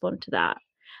best respond to that,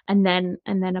 and then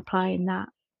applying that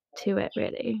to it,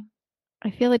 really.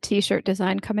 I feel a t-shirt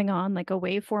design coming on, like a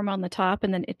waveform on the top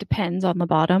and then it depends on the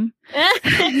bottom.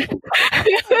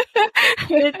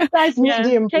 Size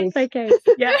medium, case by case.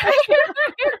 Yeah.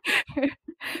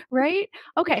 Right?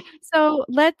 Okay. So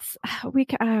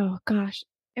oh gosh.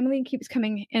 Emily keeps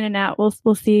coming in and out.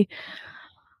 We'll see.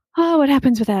 Oh, what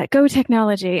happens with that? Go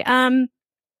technology.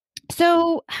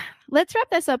 So let's wrap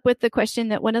this up with the question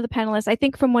that one of the panelists, I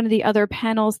think from one of the other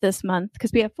panels this month,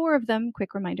 because we have 4 of them.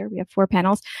 Quick reminder, we have 4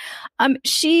 panels.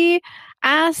 She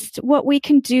asked what we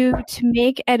can do to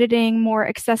make editing more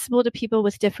accessible to people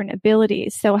with different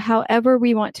abilities. So however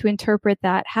we want to interpret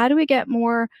that, how do we get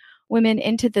more women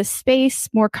into this space,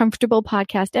 more comfortable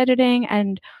podcast editing,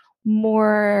 and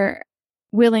more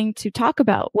willing to talk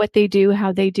about what they do,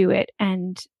 how they do it,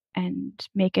 and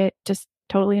make it just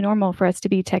totally normal for us to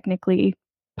be technically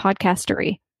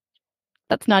podcastery.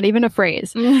 That's not even a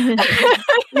phrase. It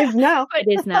is now. It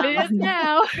is now. It is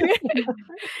now.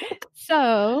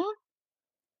 So,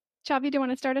 Chavi, do you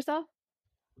want to start us off?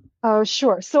 Oh,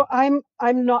 sure. So I'm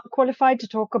not qualified to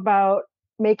talk about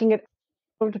making it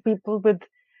to people with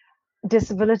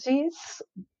disabilities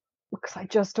because I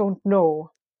just don't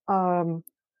know.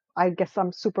 I guess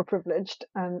I'm super privileged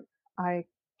and I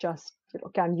just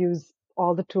can use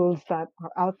all the tools that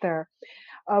are out there.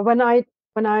 When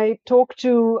I talk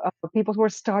to people who are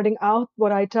starting out,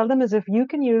 what I tell them is if you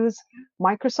can use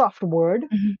Microsoft Word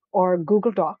or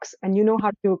Google Docs and you know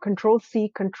how to do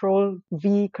Control-C,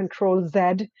 Control-V, Control-Z,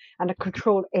 and a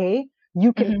Control-A,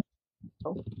 you can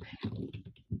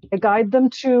I guide them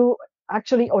to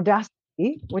actually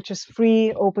Audacity, which is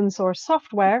free open source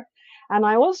software. And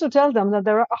I also tell them that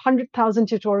there are 100,000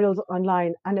 tutorials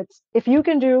online, and it's if you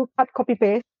can do cut, copy,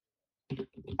 paste,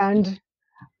 and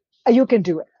you can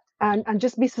do it, and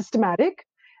just be systematic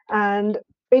and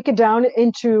break it down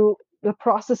into the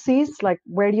processes, like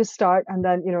where do you start, and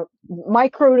then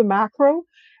micro to macro,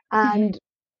 and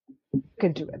you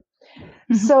can do it.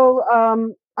 So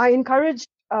I encourage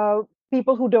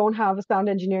people who don't have a sound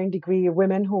engineering degree,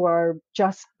 women who are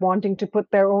just wanting to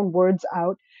put their own words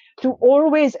out, to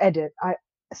always edit. I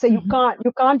say you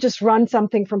can't just run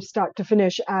something from start to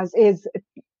finish as is.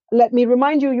 Let me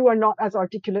remind you, you are not as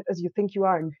articulate as you think you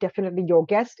are, and definitely your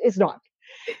guest is not.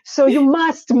 So you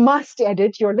must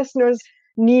edit. Your listeners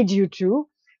need you to,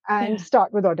 and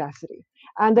start with Audacity.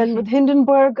 And then with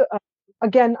Hindenburg,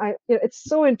 again, it's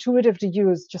so intuitive to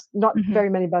use, just not very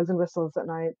many bells and whistles. And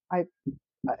I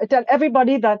tell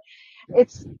everybody that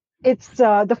it's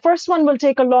the first one will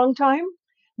take a long time,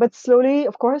 but slowly,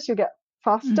 of course, you get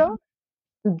faster.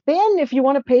 Then if you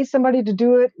want to pay somebody to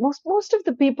do it, most of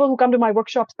the people who come to my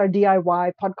workshops are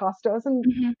DIY podcasters, and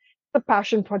it's a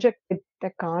passion project.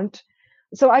 They can't.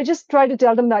 So I just try to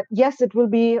tell them that, yes, it will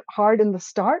be hard in the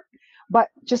start, but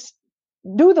just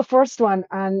do the first one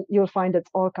and you'll find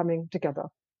it's all coming together.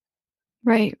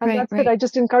 Right, and that's it. I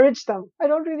just encourage them. I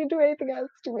don't really do anything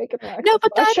else to make it work. No,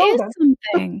 but that is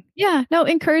something. Yeah, no,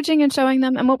 encouraging and showing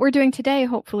them. And what we're doing today,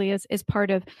 hopefully, is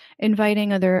part of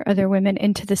inviting other women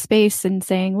into the space and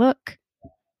saying, look,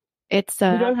 it's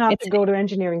you don't have to go to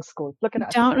engineering school. Look at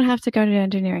us. You don't have to go to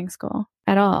engineering school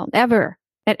at all, ever,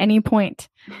 at any point.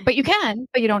 But you can,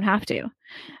 but you don't have to.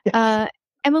 Yes.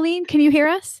 Emmeline, can you hear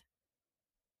us?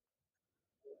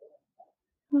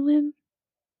 Emmeline?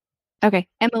 Okay,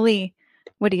 Emily.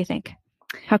 What do you think?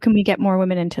 How can we get more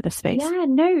women into the space? Yeah,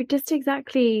 no, just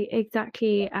exactly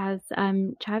as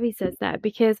Chavi says that,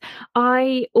 because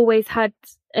I always had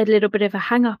a little bit of a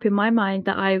hang up in my mind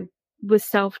that I was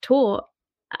self-taught,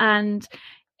 and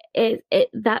it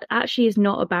that actually is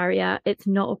not a barrier. It's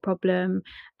not a problem.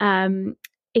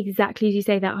 Exactly as you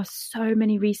say, there are so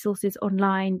many resources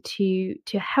online to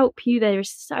help you. There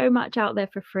is so much out there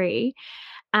for free,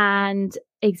 and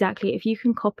exactly if you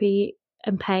can copy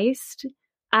and paste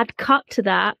add cut to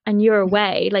that and you're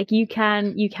away. Like you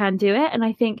can do it. And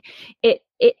I think it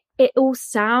all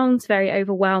sounds very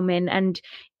overwhelming and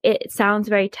it sounds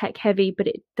very tech heavy, but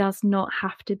it does not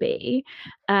have to be.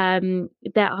 There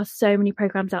are so many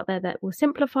programs out there that will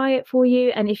simplify it for you.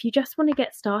 And if you just want to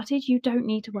get started, you don't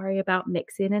need to worry about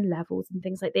mixing and levels and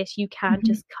things like this. You can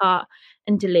just cut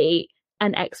and delete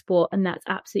and export, and that's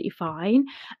absolutely fine.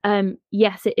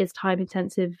 Yes, it is time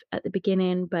intensive at the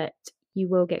beginning, but you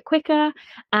will get quicker.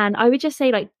 And I would just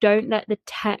say, like, don't let the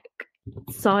tech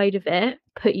side of it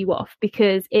put you off,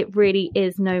 because it really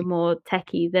is no more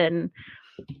techie than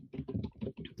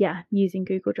using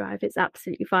Google Drive. It's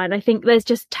absolutely fine. I think there's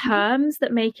just terms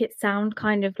that make it sound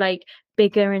kind of like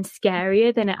bigger and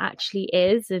scarier than it actually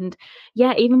is. And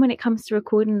even when it comes to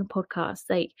recording a podcast,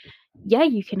 like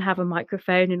you can have a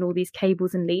microphone and all these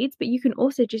cables and leads, but you can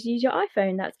also just use your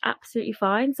iPhone. That's absolutely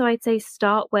fine. So I'd say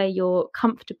start where you're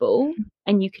comfortable,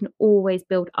 and you can always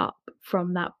build up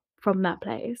from that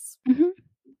place.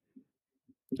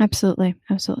 Absolutely.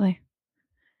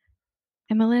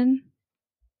 Emmeline,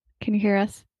 can you hear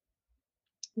us?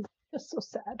 Just so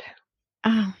sad.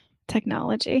 Oh,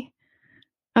 technology.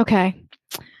 Okay.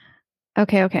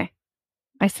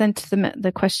 I sent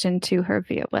the question to her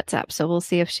via WhatsApp, so we'll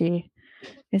see if she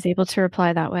is able to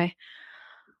reply that way.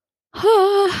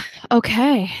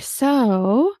 Okay,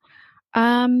 so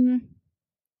how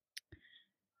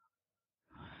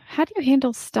do you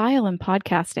handle style in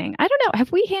podcasting? I don't know.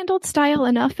 Have we handled style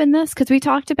enough in this? Because we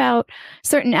talked about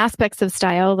certain aspects of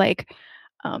style, like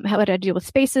how to deal with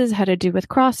spaces, how to do with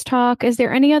crosstalk. Is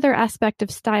there any other aspect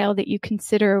of style that you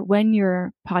consider when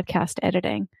you're podcast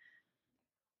editing?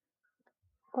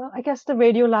 Well, I guess the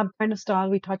Radiolab kind of style,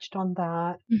 we touched on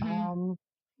that.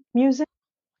 Music.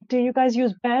 Do you guys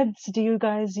use beds? Do you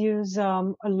guys use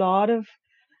a lot of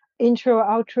intro,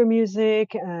 outro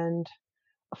music and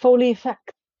Foley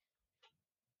effect?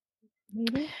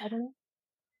 Maybe? I don't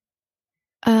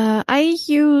know. I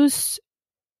use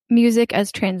music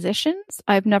as transitions.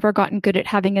 I've never gotten good at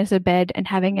having it as a bed and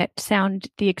having it sound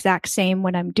the exact same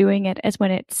when I'm doing it as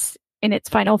when it's in its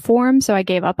final form. So I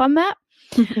gave up on that.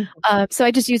 So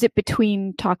I just use it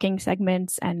between talking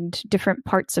segments and different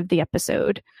parts of the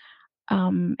episode.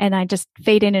 And I just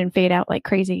fade in and fade out like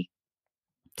crazy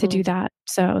to do that.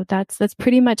 So that's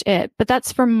pretty much it. But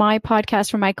that's for my podcast.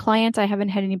 For my clients, I haven't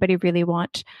had anybody really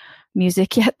want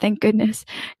music yet, thank goodness,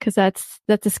 because that's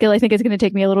a skill I think is going to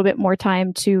take me a little bit more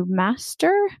time to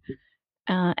master.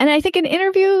 And I think in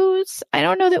interviews, I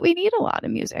don't know that we need a lot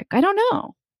of music. I don't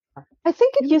know. I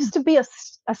think it used to be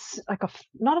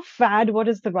not a fad. What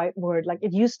is the right word? Like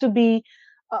it used to be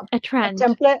a trend, a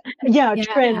template. A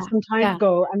trend some time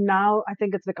ago, and now I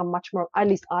think it's become much more. At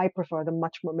least I prefer them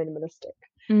much more minimalistic.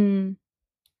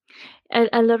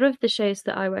 A lot of the shows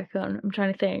that I work on, I'm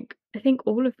trying to think. I think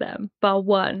all of them, bar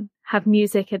one, have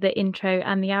music at the intro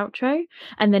and the outro,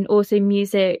 and then also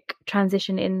music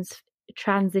transition ins.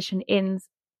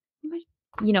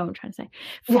 You know what I'm trying to say,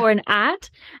 for an ad.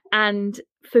 And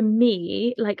for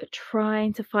me, like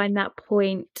trying to find that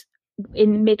point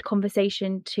in mid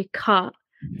conversation to cut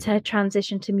to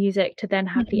transition to music to then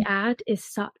have the ad is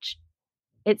such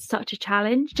a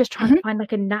challenge, just trying to find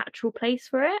like a natural place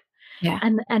for it.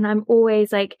 And I'm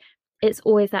always like, it's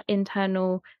always that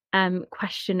internal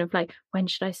question of like, when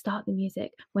should I start the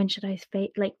music, when should I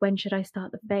fade, like when should I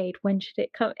start the fade, when should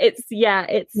it come?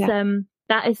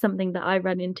 That is something that I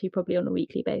run into probably on a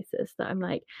weekly basis, that I'm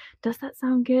like, does that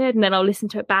sound good? And then I'll listen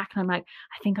to it back and I'm like,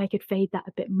 I think I could fade that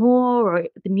a bit more, or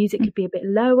the music could be a bit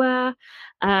lower.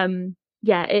 It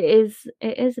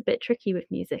is a bit tricky with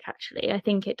music, actually. I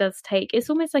think it does take, it's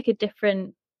almost like a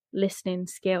different listening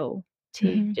skill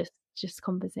to just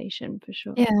conversation, for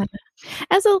sure.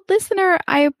 As a listener,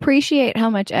 I appreciate how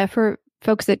much effort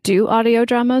folks that do audio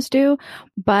dramas do,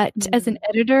 but as an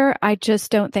editor, I just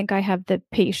don't think I have the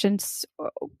patience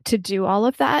to do all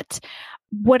of that.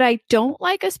 What I don't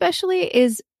like especially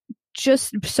is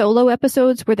just solo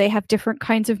episodes where they have different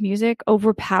kinds of music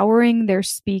overpowering their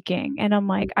speaking, and I'm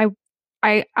like, I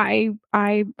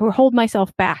hold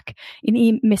myself back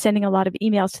in sending a lot of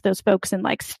emails to those folks and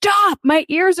like, stop, my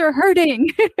ears are hurting.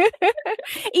 Even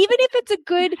if it's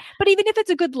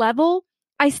a good level,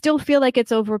 I still feel like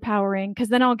it's overpowering, because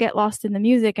then I'll get lost in the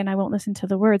music and I won't listen to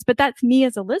the words. But that's me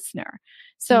as a listener.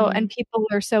 So, and people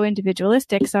are so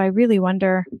individualistic. So I really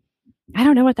wonder, I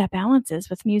don't know what that balance is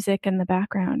with music in the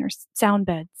background or sound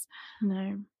beds.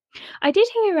 No. I did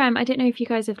hear, I don't know if you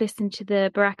guys have listened to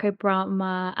the Barack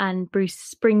Obama and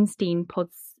Bruce Springsteen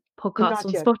podcasts Not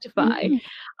on yet. Spotify.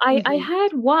 I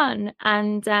heard one,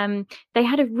 and they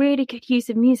had a really good use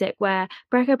of music where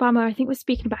Barack Obama, I think, was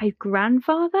speaking about his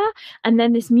grandfather, and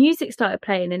then this music started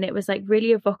playing, and it was like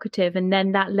really evocative, and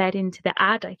then that led into the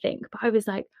ad, I think. But I was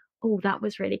like, oh, that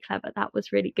was really clever. That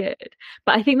was really good.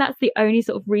 But I think that's the only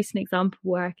sort of recent example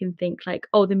where I can think like,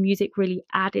 oh, the music really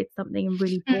added something and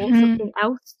really brought something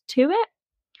else to it.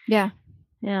 Yeah.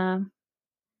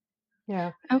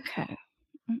 Okay.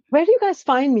 Where do you guys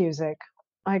find music?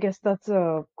 I guess that's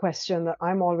a question that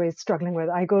I'm always struggling with.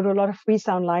 I go to a lot of free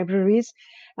sound libraries,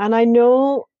 and I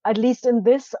know, at least in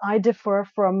this, I differ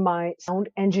from my sound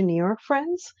engineer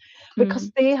friends, because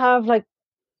they have like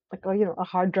a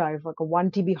hard drive, like a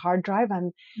 1 TB hard drive,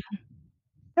 and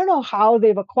I don't know how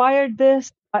they've acquired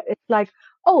this. But it's like,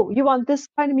 oh, you want this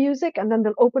kind of music, and then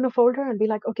they'll open a folder and be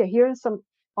like, okay, here are some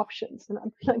options, and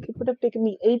I'm like, it would have taken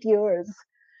me 8 years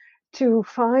to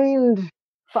find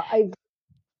 5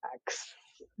 tracks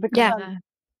because I'm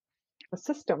a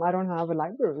system. I don't have a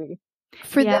library.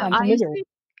 For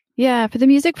the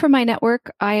music for my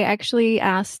network, I actually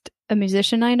asked a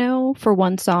musician I know for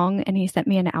one song, and he sent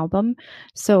me an album.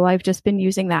 So I've just been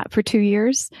using that for 2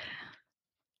 years.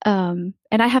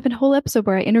 And I have a whole episode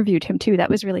where I interviewed him too. That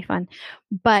was really fun.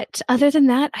 But other than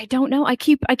that, I don't know. I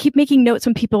keep making notes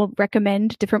when people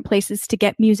recommend different places to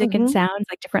get music and sounds,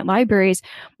 like different libraries.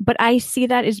 But I see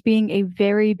that as being a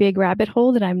very big rabbit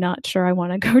hole that I'm not sure I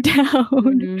want to go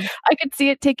down. I could see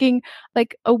it taking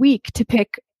like a week to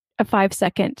pick a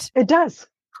 5-second. It does.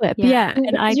 Clip. Yeah.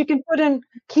 And you can put in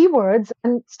keywords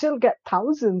and still get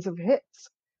thousands of hits.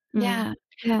 Yeah.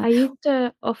 I used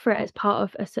to offer it as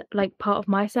part of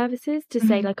my services to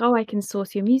say like, oh, I can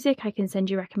source your music, I can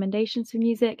send you recommendations for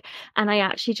music, and I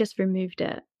actually just removed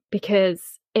it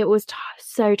because it was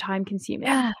so time consuming.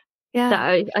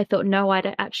 That I thought, no,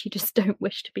 I actually just don't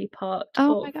wish to be part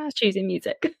of choosing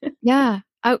music.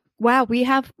 Oh wow, we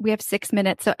have 6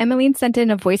 minutes. So Emmeline sent in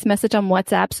a voice message on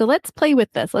WhatsApp. So let's play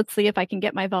with this. Let's see if I can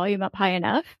get my volume up high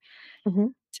enough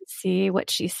to see what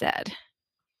she said.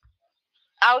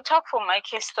 I'll talk for my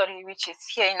case study, which is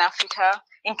here in Africa.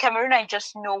 In Cameroon, I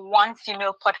just know one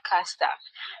female podcaster.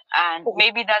 And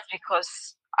maybe that's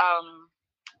because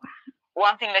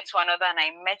one thing led to another and I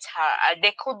met her.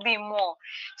 There could be more.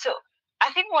 So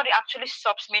I think what actually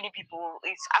stops many people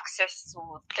is access to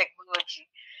technology.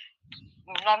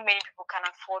 Not many people can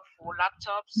afford full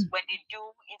laptops. When they do,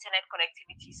 internet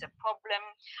connectivity is a problem.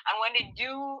 And when they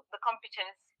do, the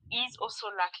competence is also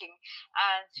lacking.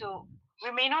 And so we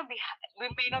may not be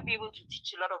able to teach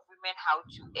a lot of women how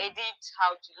to edit,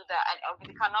 how to do that, and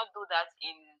we cannot do that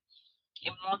in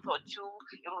a month or two.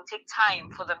 It will take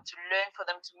time for them to learn, for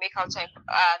them to make out time.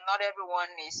 Not everyone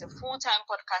is a full-time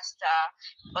podcaster.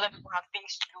 Other people have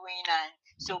things doing, and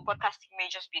so podcasting may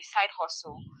just be a side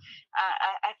hustle.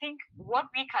 I think what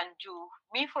we can do,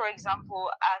 me for example,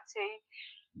 I'd say,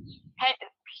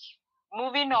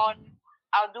 moving on,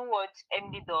 I'll do what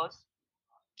MD does.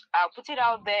 I'll put it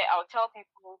out there. I'll tell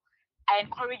people, I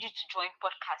encourage you to join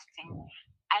podcasting.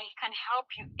 I can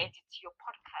help you edit your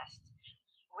podcast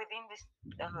within this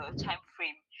time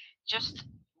frame. Just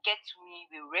get to me,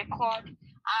 we record,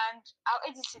 and I'll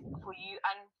edit it for you.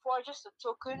 And for just a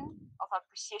token of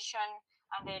appreciation,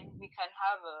 and then we can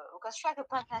strike a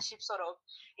partnership sort of.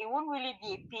 It won't really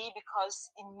be a pay because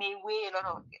it may weigh a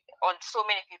lot on so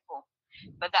many people.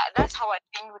 But that's how I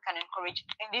think we can encourage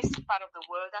in this part of the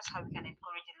world. That's how we can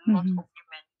encourage a lot of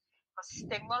women. Because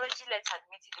technology, let's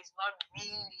admit it, is not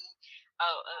really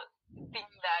a thing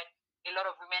that a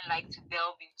lot of women like to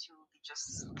delve into. They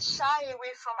just shy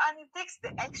away from, and it takes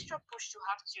the extra push to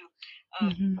have to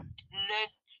learn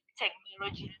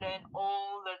technology, learn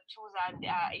all the tools that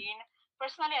they are in.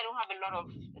 Personally, I don't have a lot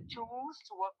of tools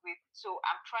to work with, so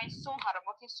I'm trying so hard. I'm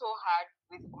working so hard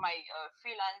with my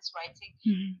freelance writing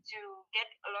to get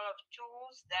a lot of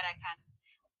tools that I can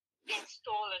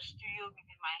install a studio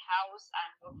within my house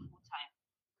and work full time.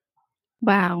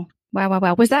 Wow.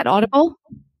 Was that audible?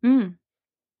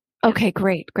 Okay,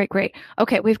 great.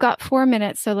 Okay, we've got 4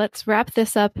 minutes, so let's wrap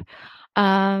this up.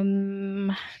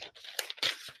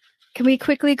 Can we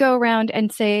quickly go around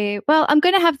and say, well, I'm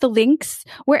going to have the links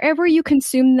wherever you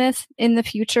consume this in the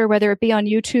future, whether it be on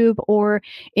YouTube or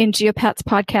in Geopat's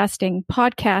podcasting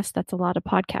podcast. That's a lot of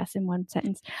podcasts in one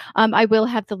sentence. I will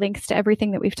have the links to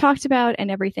everything that we've talked about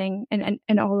and everything and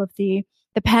all of the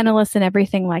panelists and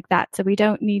everything like that. So we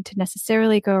don't need to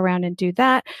necessarily go around and do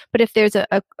that. But if there's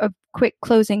a quick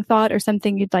closing thought or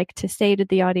something you'd like to say to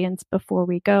the audience before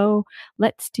we go,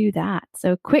 let's do that.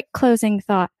 So quick closing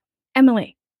thought.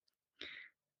 Emily.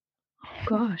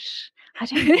 Gosh, I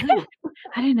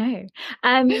don't know.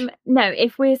 No,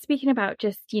 if we're speaking about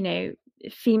just,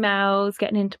 females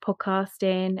getting into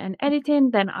podcasting and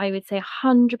editing, then I would say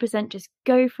 100% just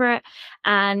go for it.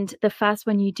 And the first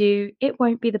one you do, it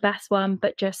won't be the best one,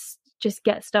 but just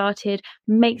get started,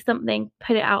 make something,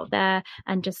 put it out there,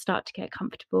 and just start to get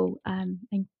comfortable, and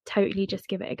totally just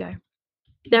give it a go.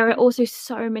 There are also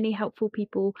so many helpful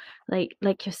people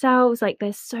like yourselves. Like,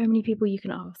 there's so many people you can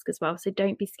ask as well. So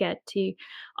don't be scared to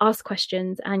ask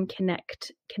questions and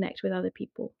connect with other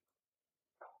people.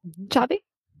 Chavi?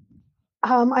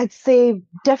 I'd say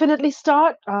definitely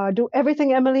start. Do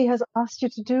everything Emily has asked you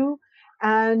to do.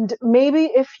 And maybe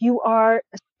if you are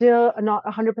still not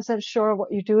 100% sure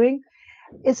what you're doing,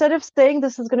 instead of saying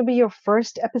this is going to be your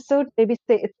first episode, maybe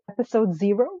say it's episode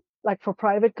 0, like for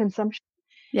private consumption.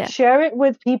 Yeah. Share it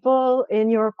with people in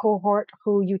your cohort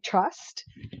who you trust.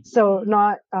 So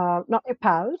not your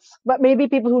pals, but maybe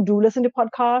people who do listen to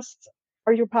podcasts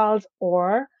are your pals,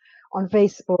 or on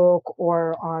Facebook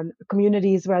or on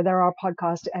communities where there are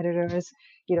podcast editors.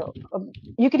 You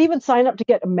could even sign up to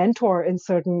get a mentor in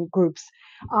certain groups.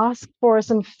 Ask for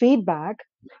some feedback,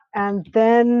 and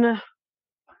then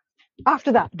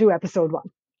after that, do episode 1.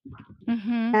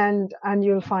 Mm-hmm. And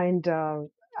you'll find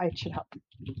it should help.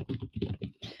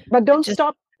 But don't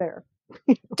stop there.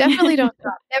 Definitely don't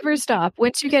stop. Never stop.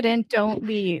 Once you get in, don't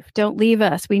leave. Don't leave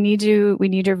us. We need you. We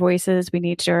need your voices. We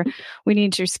need your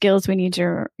skills. We need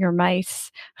your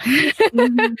mice.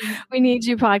 We need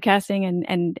you podcasting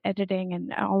and editing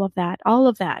and all of that.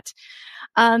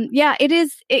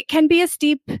 It can be a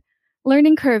steep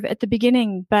learning curve at the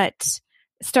beginning, but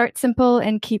start simple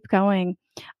and keep going.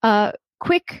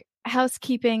 Quick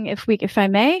housekeeping, if I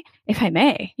may.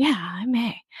 Yeah, I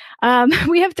may.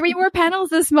 We have 3 more panels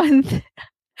this month.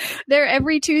 They're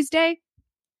every Tuesday.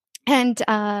 And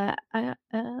I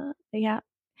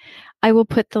will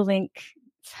put the link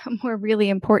somewhere really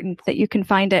important that you can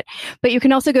find it. But you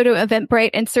can also go to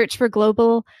Eventbrite and search for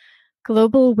Global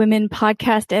Women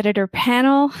Podcast Editor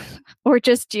Panel, or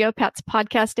just Geopats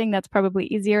Podcasting. That's probably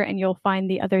easier, and you'll find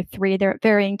the other 3. They're at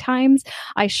varying times.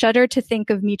 I shudder to think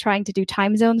of me trying to do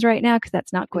time zones right now, because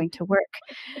that's not going to work.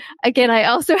 Again, I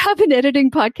also have an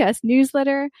editing podcast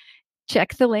newsletter.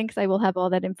 Check the links. I will have all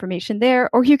that information there.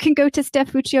 Or you can go to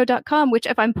stephfuccio.com, which,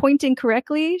 if I'm pointing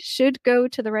correctly, should go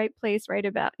to the right place right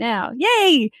about now.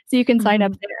 Yay! So you can sign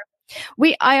up there.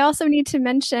 I also need to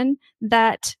mention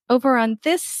that over on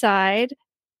this side,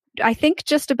 I think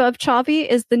just above Chavi,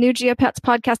 is the new Geopats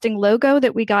Podcasting logo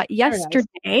that we got yesterday.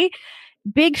 Nice.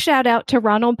 Big shout out to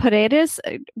Ronald Paredes,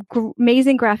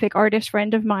 amazing graphic artist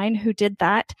friend of mine who did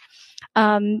that.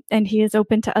 And he is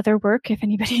open to other work if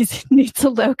anybody needs a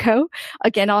logo.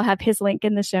 Again, I'll have his link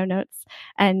in the show notes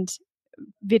and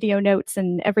video notes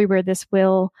and everywhere this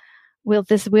will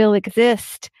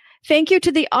exist. Thank you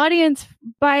to the audience.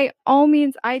 By all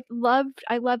means, I love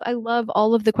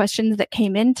all of the questions that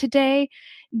came in today.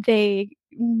 They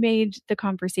made the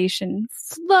conversation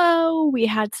flow. We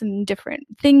had some different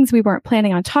things we weren't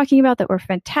planning on talking about that were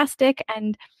fantastic.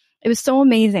 And it was so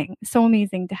amazing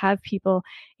to have people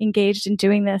engaged in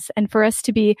doing this, and for us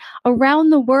to be around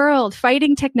the world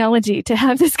fighting technology to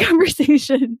have this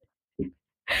conversation.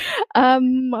 Let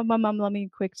me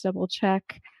quick double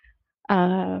check.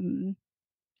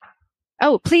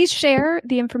 Please share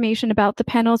the information about the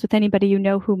panels with anybody you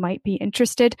know who might be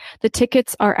interested. The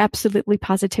tickets are absolutely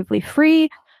positively free.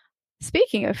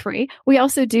 Speaking of free, we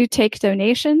also do take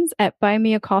donations at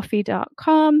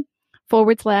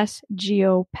buymeacoffee.com/Geopats,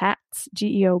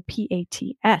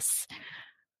 Geopats.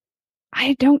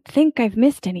 I don't think I've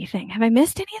missed anything. Have I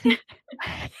missed anything?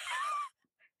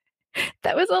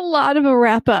 That was a lot of a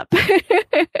wrap up.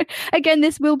 Again,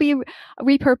 this will be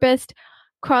repurposed.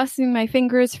 Crossing my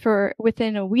fingers for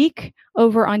within a week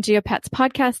over on Geopats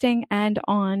Podcasting and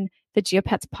on the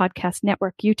Geopats Podcast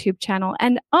Network YouTube channel.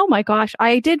 And oh my gosh,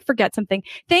 I did forget something.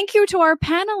 Thank you to our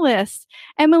panelists,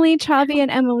 Emily, Chavi, and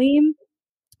Emmeline,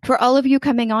 for all of you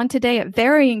coming on today at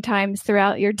varying times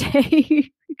throughout your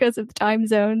day because of time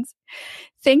zones.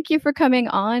 Thank you for coming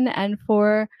on and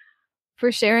for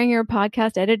sharing your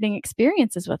podcast editing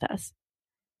experiences with us.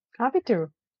 Happy to.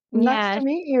 Nice to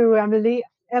meet you, Emily.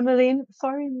 Emmeline,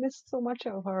 sorry, missed so much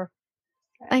of her.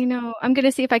 I know. I'm going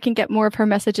to see if I can get more of her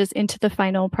messages into the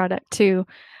final product too.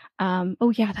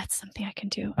 That's something I can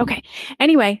do. Okay.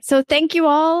 Anyway, so thank you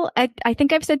all. I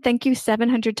think I've said thank you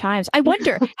 700 times. I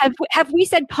wonder, have we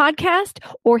said podcast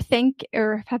or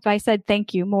have I said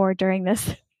thank you more during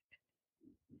this?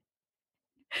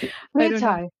 A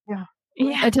tie. Yeah.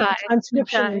 A tie.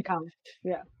 Transcription income.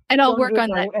 Yeah. And I'll work on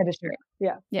that. Editor.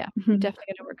 Yeah. I'm definitely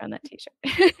going to work on that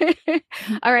t-shirt.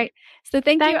 All right. So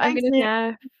thank you. I'm going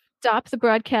to stop the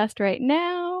broadcast right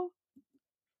now.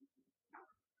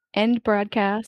 End broadcast.